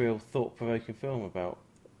 it's just a real thought-provoking film about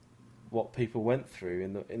what people went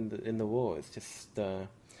through in the war. It's just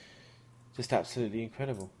absolutely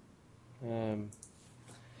incredible.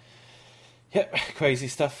 Yep, crazy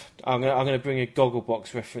stuff. I'm gonna bring a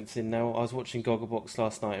Gogglebox reference in now. I was watching Gogglebox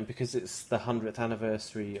last night, and because it's the 100th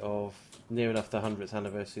anniversary of near enough the 100th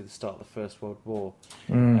anniversary of the start of the First World War,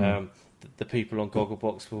 the people on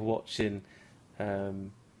Gogglebox were watching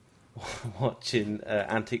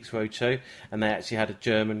Antiques Roadshow, and they actually had a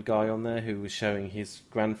German guy on there who was showing his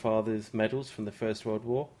grandfather's medals from the First World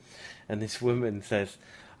War, and this woman says,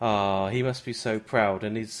 he must be so proud.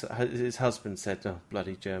 And his husband said, oh,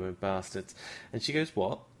 bloody German bastards. And she goes,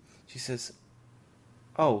 what? She says,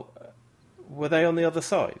 oh, were they on the other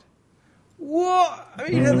side? What? I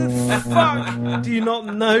mean, how the fuck do you not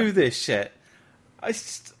know this shit?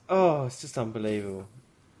 It's just unbelievable.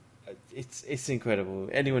 It's incredible.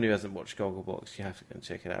 Anyone who hasn't watched Gogglebox, you have to go and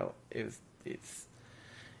check it out. It's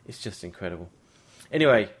just incredible.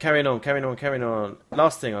 Anyway, carrying on.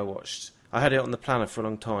 Last thing I watched, I had it on the planner for a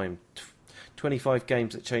long time. 25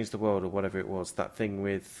 Games That Changed the World, or whatever it was. That thing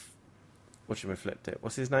with... Whatchamaflipped it?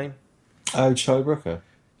 What's his name? Oh, Charlie Brooker.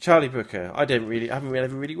 Charlie Brooker. I haven't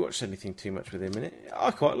really watched anything too much with him in it.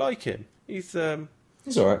 I quite like him. He's all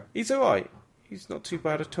right. He's all right. He's not too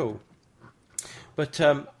bad at all. But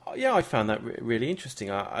yeah, I found that really interesting.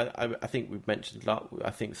 I think we've mentioned.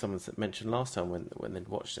 I think someone mentioned last time when they'd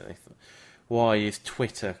watched it, they thought, why is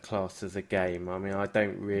Twitter classed as a game? I mean, I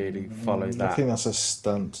don't really follow that. I think that's a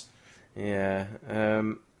stunt. Yeah,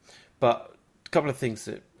 but a couple of things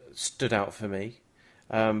that stood out for me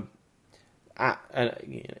in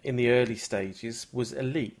the early stages was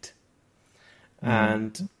Elite,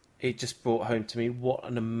 and it just brought home to me what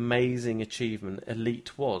an amazing achievement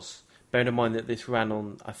Elite was. Bearing in mind that this ran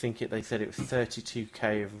on, I think they said it was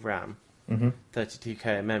 32k of RAM,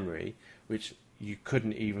 32k of memory, which you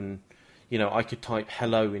couldn't even. I could type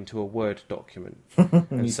hello into a Word document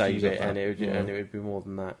and save it, and it would be more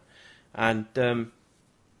than that. And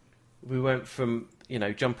we went from,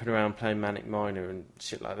 jumping around playing Manic Miner and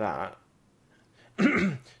shit like that,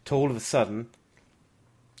 to all of a sudden,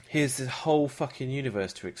 here's this whole fucking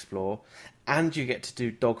universe to explore, and you get to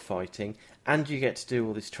do dogfighting, and you get to do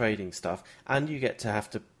all this trading stuff, and you get to have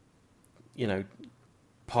to,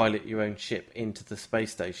 pilot your own ship into the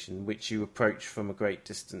space station, which you approach from a great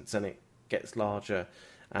distance, and it gets larger,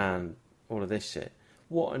 and all of this shit.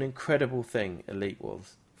 what an incredible thing Elite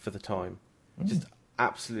was for the time. Just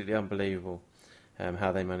absolutely unbelievable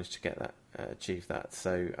how they managed to get that, achieve that.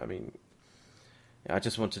 So, I mean, I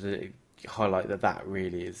just wanted to highlight that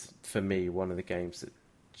really is, for me, one of the games that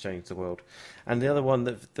changed the world. And the other one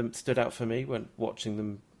that stood out for me when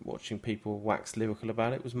watching people wax lyrical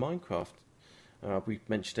about it was Minecraft. We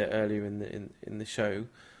mentioned it earlier in the show.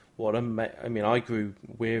 I mean, I grew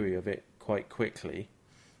weary of it quite quickly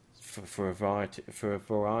for a variety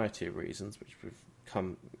of reasons, which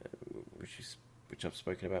I've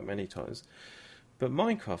spoken about many times. But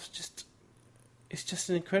Minecraft's just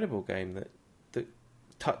an incredible game that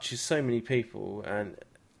touches so many people and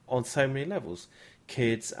on so many levels,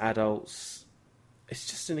 kids, adults. It's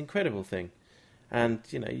just an incredible thing, and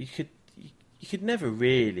you could never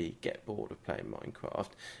really get bored of playing Minecraft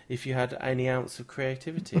if you had any ounce of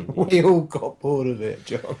creativity in you. We all got bored of it,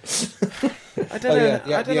 John. I don't know.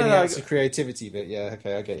 I don't know. The ounce of creativity bit. Yeah,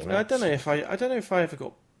 okay, I get you. I don't know if I ever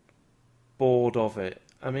got bored of it.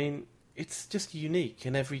 I mean, it's just unique,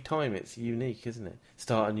 and every time it's unique, isn't it?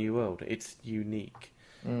 Start a new world. It's unique.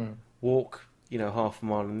 Walk, half a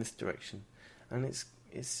mile in this direction, and it's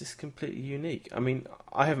just completely unique. I mean,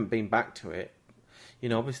 I haven't been back to it.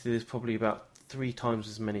 Obviously, there's probably about 3 times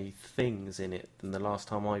as many things in it than the last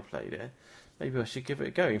time I played it. Maybe I should give it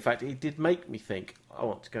a go. In fact, it did make me think I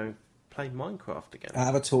want to go and play Minecraft again.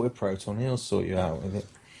 Have a talk with Proton; he'll sort you out with it.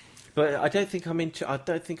 But I don't think I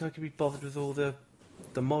don't think I could be bothered with all the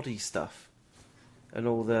moddy stuff and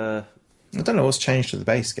all the. I don't know what's changed to the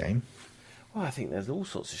base game. Well, I think there's all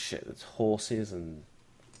sorts of shit. There's horses and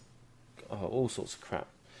all sorts of crap.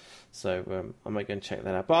 So I might go and check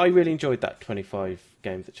that out. But I really enjoyed that 25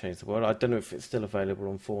 games that changed the world. I don't know if it's still available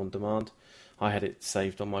on 4 on demand. I had it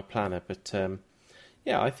saved on my planner, but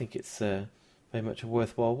I think it's very much a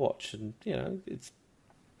worthwhile watch. And it's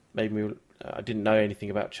made me. I didn't know anything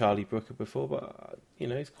about Charlie Brooker before, but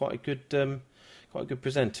he's quite a good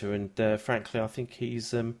presenter. And frankly, I think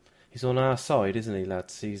he's on our side, isn't he,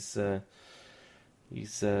 lads? He's flying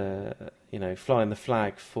the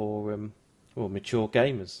flag for mature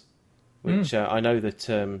gamers. Which I know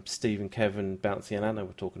that Steve and Kevin, Bouncy and Anna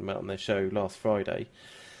were talking about on their show last Friday.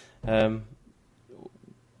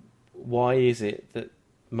 Why is it that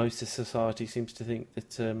most of society seems to think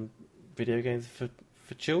that video games are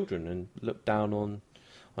for children and look down on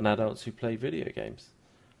adults who play video games?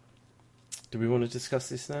 Do we want to discuss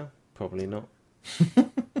this now? Probably not.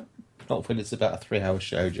 Not when it's about a 3-hour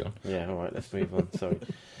show, John. Yeah, all right, let's move on. Sorry.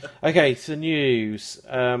 Okay, so news.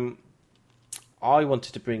 I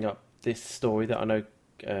wanted to bring up this story that I know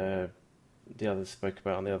the others spoke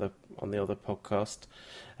about on the other podcast.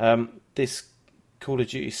 This Call of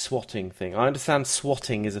Duty swatting thing. I understand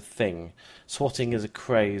swatting is a thing. Swatting is a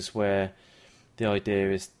craze where the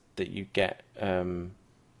idea is that you get the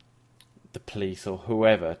police or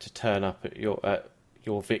whoever to turn up at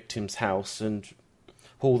your victim's house and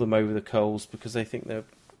haul them over the coals because they think they're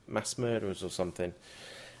mass murderers or something,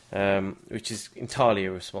 which is entirely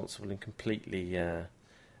irresponsible and completely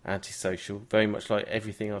antisocial, very much like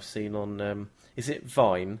everything I've seen on is it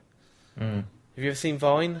Vine? Have you ever seen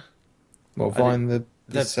Vine? Well, Vine, the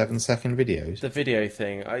 7-second videos? The video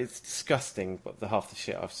thing, it's disgusting, but half the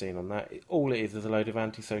shit I've seen on that, all it is a load of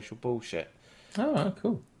antisocial bullshit. Oh,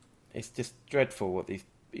 cool. It's just dreadful what these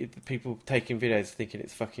people taking videos thinking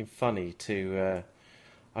it's fucking funny to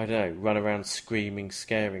I don't know, run around screaming,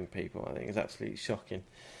 scaring people. I think it's absolutely shocking.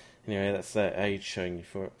 Anyway, that's age showing you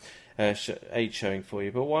for it. Age showing for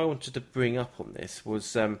you. But what I wanted to bring up on this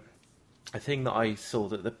was a thing that I saw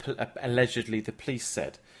that allegedly the police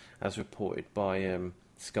said, as reported by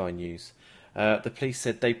Sky News. The police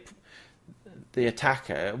said the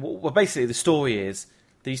attacker. Well, basically the story is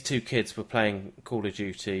these 2 kids were playing Call of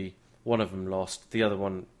Duty. One of them lost. The other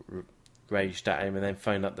one raged at him and then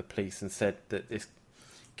phoned up the police and said that this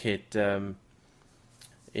kid in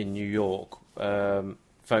New York phoned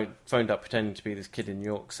up pretending to be this kid in New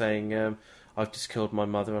York saying I've just killed my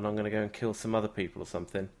mother and I'm going to go and kill some other people or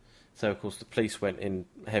something. So of course the police went in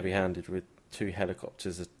heavy-handed with 2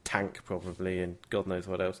 helicopters, a tank probably, and God knows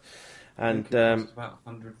what else. And it about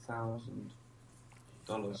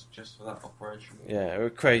 $100,000 just for that operation. Yeah,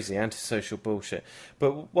 crazy antisocial bullshit.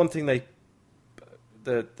 But one thing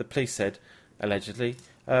the police said allegedly.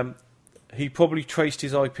 He probably traced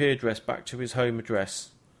his IP address back to his home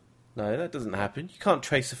address. No, that doesn't happen. You can't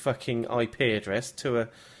trace a fucking IP address to a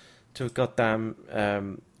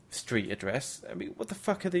goddamn street address. I mean, what the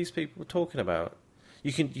fuck are these people talking about?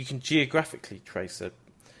 You can geographically trace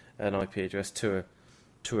an IP address to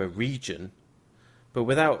a region, but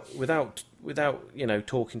without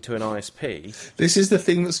talking to an ISP. This is the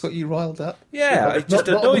thing that's got you riled up. Yeah, it just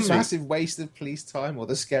not annoys the me. massive waste of police time or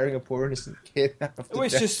the scaring a poor innocent kid after Well,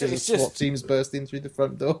 it's just SWAT teams burst in through the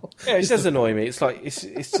front door. Yeah, it does annoy me. It's like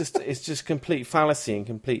it's just complete fallacy and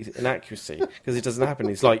complete inaccuracy because it doesn't happen.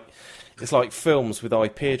 It's like films with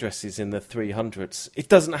IP addresses in the 300s. It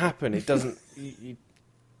doesn't happen. It doesn't.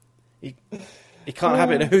 It can't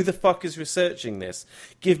happen. Who the fuck is researching this?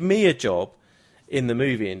 Give me a job in the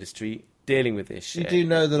movie industry dealing with this shit. You do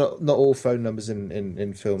know that not all phone numbers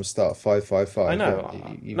in films start 555. I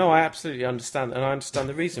know. No, I absolutely understand, and I understand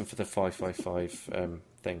the reason for the 555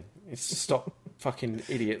 thing. It's to stop fucking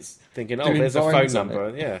idiots thinking, oh, there's a phone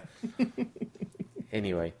number. Yeah.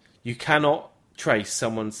 Anyway, you cannot trace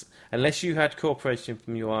someone's unless you had cooperation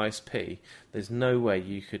from your ISP. There's no way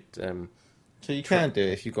you could. So you can do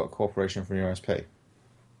it if you've got cooperation from your ISP.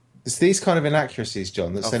 It's these kind of inaccuracies,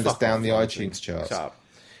 John, that send us down the iTunes charts. Shut up.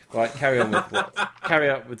 Right, carry on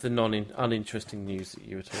with the uninteresting news that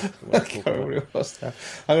you were talking about.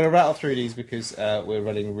 I'm going to rattle through these because we're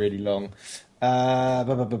running really long.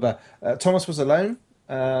 Thomas Was Alone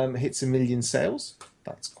hits 1 million sales.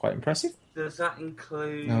 That's quite impressive. Does that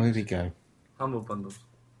include? Oh, here we go. Humble bundles.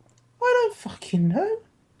 I don't fucking know.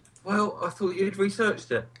 Well, I thought you'd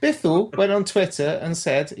researched it. Bithell went on Twitter and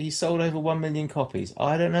said he sold over 1 million copies.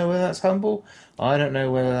 I don't know whether that's humble. I don't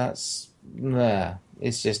know whether that's... Nah.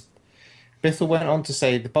 It's just... Bithell went on to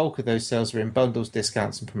say the bulk of those sales were in bundles,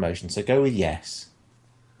 discounts and promotions. So go with yes.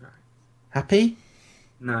 No. Happy?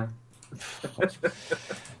 No.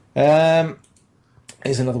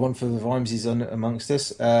 Here's another one for the Vimesies amongst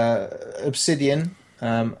us. Obsidian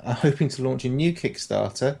are hoping to launch a new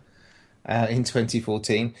Kickstarter in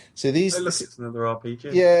 2014. So these... Oh, look, it's another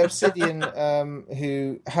RPG. Yeah, Obsidian,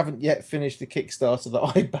 who haven't yet finished the Kickstarter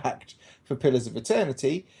that I backed for Pillars of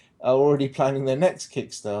Eternity, are already planning their next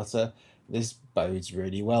Kickstarter. This bodes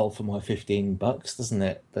really well for my $15, doesn't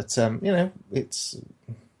it? But, let's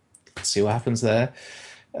see what happens there.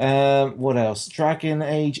 What else? Dragon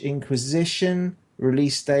Age Inquisition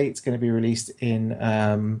release date going to be released in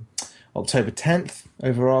October 10th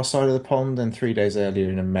over our side of the pond and 3 days earlier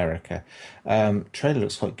in America. Trailer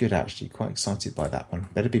looks quite good, actually. Quite excited by that one.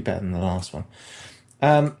 Better be better than the last one.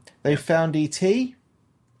 They found E.T.,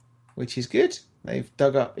 which is good. They've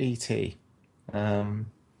dug up E.T. I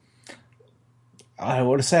don't know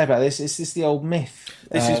what to say about this. It's just the old myth.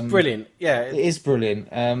 This is brilliant. Yeah, it is brilliant.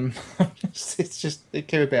 It's just it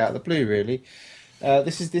came a bit out of the blue, really.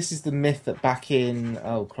 This is the myth that back in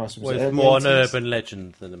Christ, was it more an urban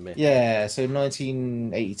legend than a myth. Yeah, so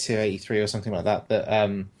 1982, 83 or something like that.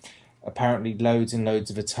 That apparently loads and loads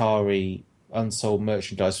of Atari unsold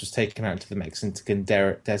merchandise was taken out to the Mexican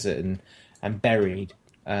desert and buried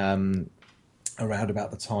around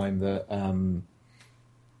about the time that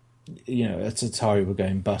Atari were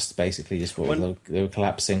going bust. Basically, just they were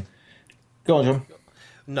collapsing. Go on, John.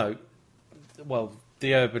 No, well.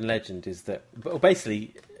 The urban legend is that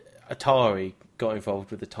basically Atari got involved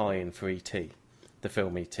with the tie-in for E.T., the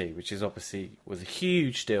film E.T., which is obviously was a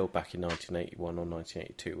huge deal back in 1981 or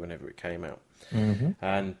 1982, whenever it came out. Mm-hmm.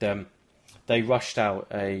 And they rushed out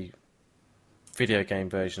a video game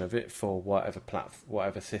version of it for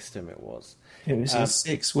whatever system it was. It was in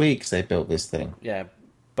 6 weeks they built this thing. Yeah,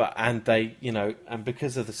 and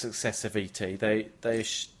because of the success of E.T., they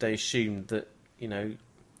assumed that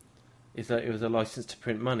it was a license to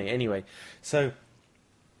print money. Anyway, so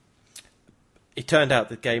it turned out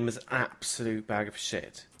the game was an absolute bag of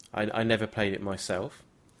shit. I never played it myself,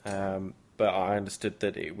 but I understood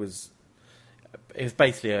that it was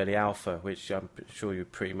basically early alpha, which I'm sure you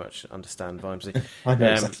pretty much understand, Vimesy. I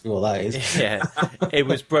know exactly what that is. Yeah, it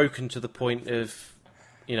was broken to the point of,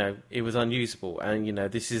 it was unusable. And,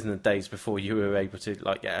 this isn't the days before you were able to,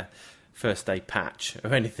 get a first day patch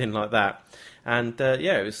or anything like that. And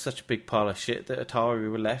it was such a big pile of shit that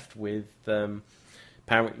Atari were left with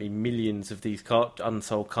apparently millions of these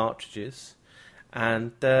unsold cartridges,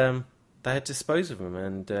 and they had to dispose of them.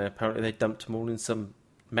 And apparently they dumped them all in some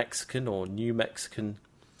Mexican or New Mexican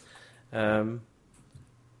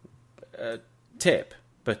tip.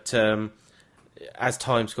 But as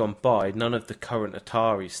time's gone by, none of the current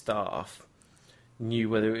Atari staff knew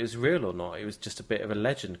whether it was real or not. It was just a bit of a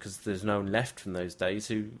legend because there's no one left from those days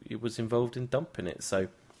who was involved in dumping it. So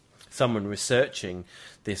someone researching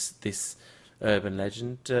this urban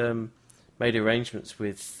legend made arrangements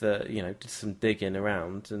with did some digging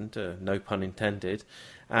around, and no pun intended,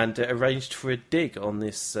 and arranged for a dig on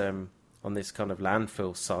this kind of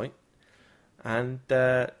landfill site, and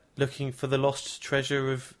looking for the lost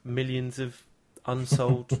treasure of millions of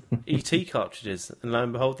unsold ET cartridges, and lo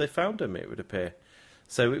and behold they found them, it would appear.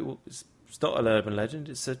 So it's not an urban legend.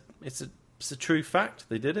 It's a true fact.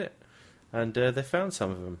 They did it, and they found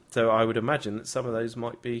some of them. So I would imagine that some of those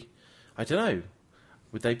might be, I don't know,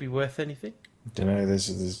 would they be worth anything? I don't know.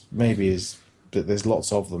 But there's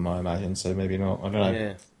lots of them, I imagine. So maybe not. I don't know.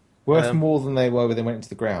 Yeah. Worth more than they were when they went into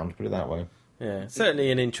the ground. Put it that way. Yeah,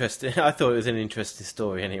 certainly an interesting. I thought it was an interesting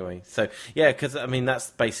story anyway. So yeah, because I mean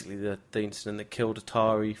that's basically the incident that killed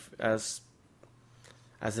Atari as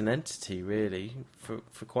an entity, really,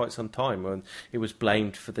 for quite some time. When it was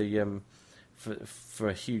blamed for the for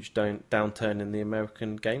a huge downturn in the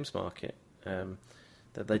American games market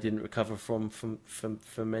that they didn't recover from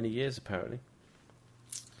for many years, apparently.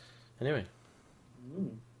 Anyway,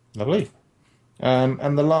 Lovely.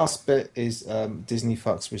 And the last bit is Disney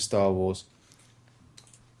fucks with Star Wars.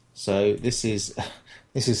 So this is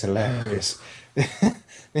hilarious.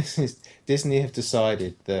 Disney have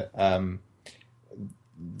decided that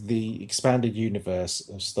the expanded universe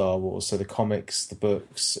of Star Wars, so the comics, the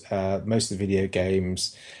books, most of the video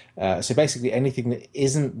games, so basically anything that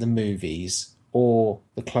isn't the movies or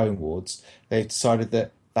the Clone Wars, they've decided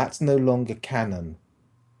that that's no longer canon,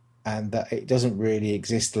 and that it doesn't really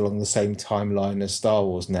exist along the same timeline as Star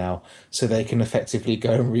Wars now, so they can effectively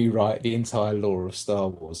go and rewrite the entire lore of Star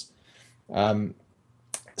Wars.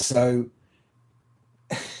 So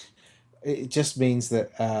it just means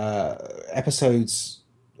that episodes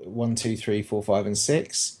 1, 2, 3, 4, 5, and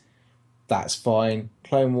 6, that's fine.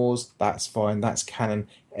 Clone Wars, that's fine. That's canon.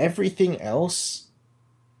 Everything else,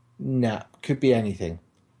 nah, could be anything.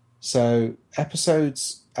 So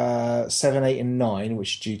episodes 7, 8, and 9,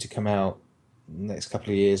 which are due to come out next couple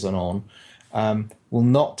of years on, will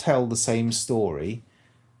not tell the same story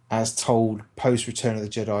as told post Return of the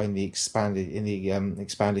Jedi in the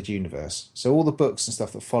expanded universe. So all the books and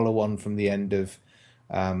stuff that follow on from the end of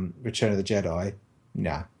Return of the Jedi,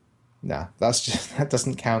 nah, that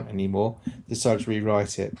doesn't count anymore. Decided to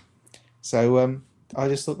rewrite it. So I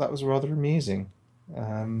just thought that was rather amusing.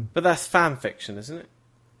 but that's fan fiction, isn't it?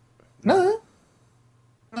 No,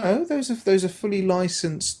 those are fully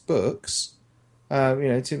licensed books.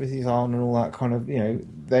 Timothy Zahn and all that kind of.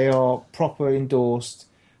 They are proper endorsed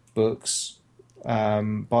books by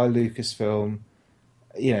Lucasfilm.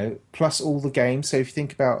 Plus all the games. So if you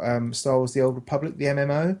think about Star Wars: The Old Republic, the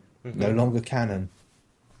MMO, no longer canon.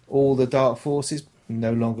 All the Dark Forces,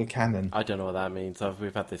 no longer canon. I don't know what that means.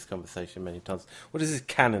 We've had this conversation many times. What does this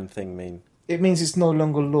canon thing mean? It means it's no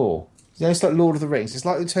longer lore. It's like Lord of the Rings. It's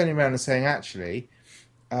like they're turning around and saying, actually,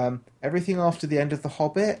 everything after the end of The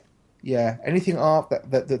Hobbit, anything after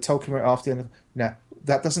that Tolkien wrote after the end of... No,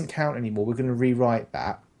 that doesn't count anymore. We're going to rewrite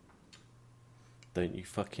that. Don't you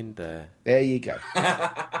fucking dare. There you go.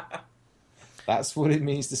 That's what it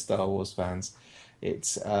means to Star Wars fans.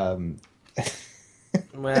 It's...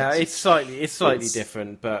 Well, it's slightly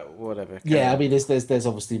different, but whatever. Yeah, I mean, there's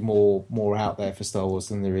obviously more out there for Star Wars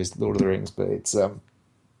than there is Lord of the Rings, but it's...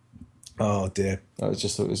 Oh dear, I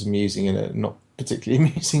just thought it was amusing in a not particularly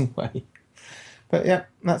amusing way. But yeah,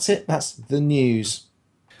 that's it. That's the news.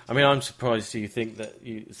 I mean, I'm surprised. Do you think that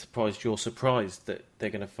you're surprised that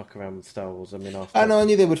they're going to fuck around with Star Wars? I mean, I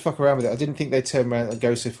knew they would fuck around with it. I didn't think they'd turn around and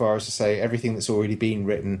go so far as to say everything that's already been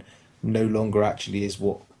written no longer actually is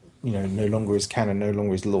what, no longer is canon, no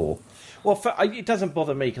longer is lore. Well, it doesn't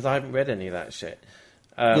bother me because I haven't read any of that shit.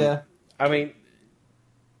 Yeah. I mean,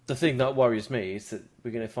 the thing that worries me is that we're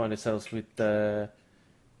going to find ourselves with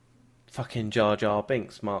fucking Jar Jar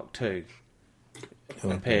Binks Mark II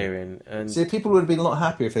appearing. And see, people would have been a lot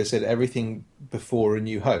happier if they said everything before A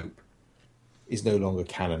New Hope is no longer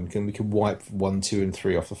canon. We can wipe 1, 2, and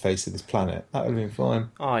 3 off the face of this planet. That would have been fine.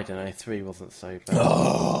 I don't know. 3 wasn't so bad.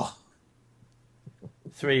 Oh.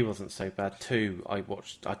 3 wasn't so bad. 2, I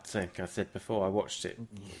watched. I think I said before. I watched it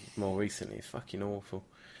more recently. It's fucking awful.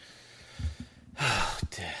 Oh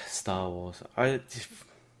dear, Star Wars. It's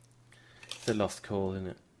a lost cause, isn't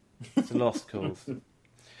it? It's a lost cause.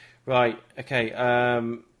 Right. Okay. I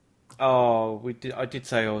did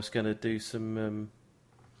say I was going to do some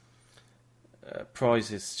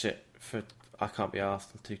prizes shit for. I can't be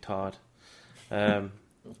asked. I'm too tired.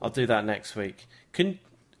 I'll do that next week.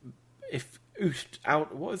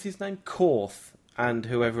 What was his name? Korth and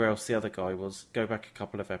whoever else the other guy was. Go back a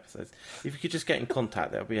couple of episodes. If you could just get in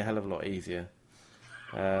contact, that would be a hell of a lot easier.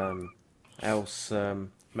 Else,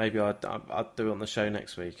 maybe I'd do it on the show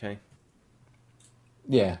next week, eh?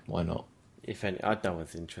 Yeah, why not? If any, no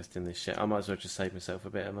one's interested in this shit. I might as well just save myself a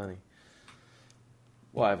bit of money.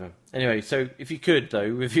 Whatever. Anyway, so if you could, though,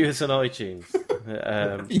 review us on iTunes.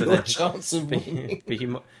 You've got a chance of winning.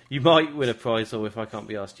 You might win a prize, or if I can't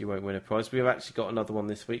be asked, you won't win a prize. We've actually got another one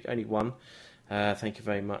this week, only one. Thank you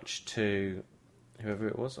very much to... whoever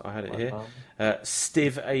it was. I had it My here. mum.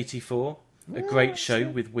 Stiv84, a great show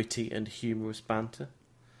with witty and humorous banter.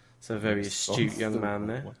 So a very astute young man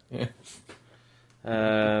there.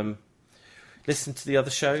 Yeah. Listen to the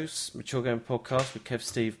other shows, Mature Game Podcast with Kev,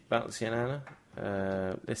 Steve, Batsy and Anna.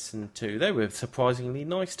 They were surprisingly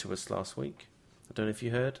nice to us last week. I don't know if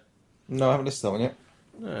you heard. No, I haven't listened to that one yet.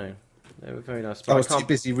 No, they were very nice. I was too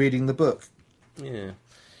busy reading the book. Yeah.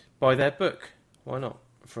 Buy their book. Why not?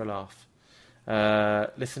 For a laugh.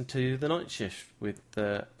 Listen to The Night Shift with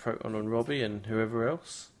Proton and Robbie and whoever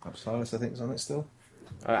else. Silas, I think, is on it still.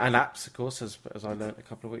 And apps, of course, as I learnt a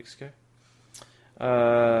couple of weeks ago.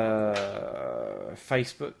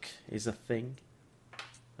 Facebook is a thing.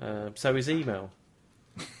 So is email.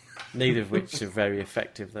 Neither of which are very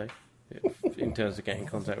effective, though, in terms of getting in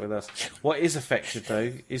contact with us. What is effective,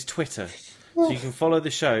 though, is Twitter. So you can follow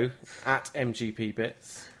the show at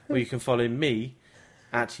MGPBits, or you can follow me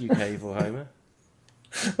at UK Evil Homer.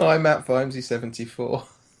 I'm at Vimesy74.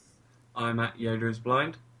 I'm at Yoda is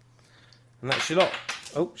Blind. And that's your lot.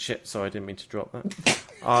 Oh, shit, sorry, I didn't mean to drop that.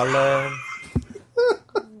 I'll,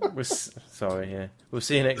 sorry, yeah. We'll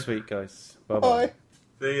see you next week, guys. Bye-bye. Bye.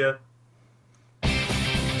 See ya.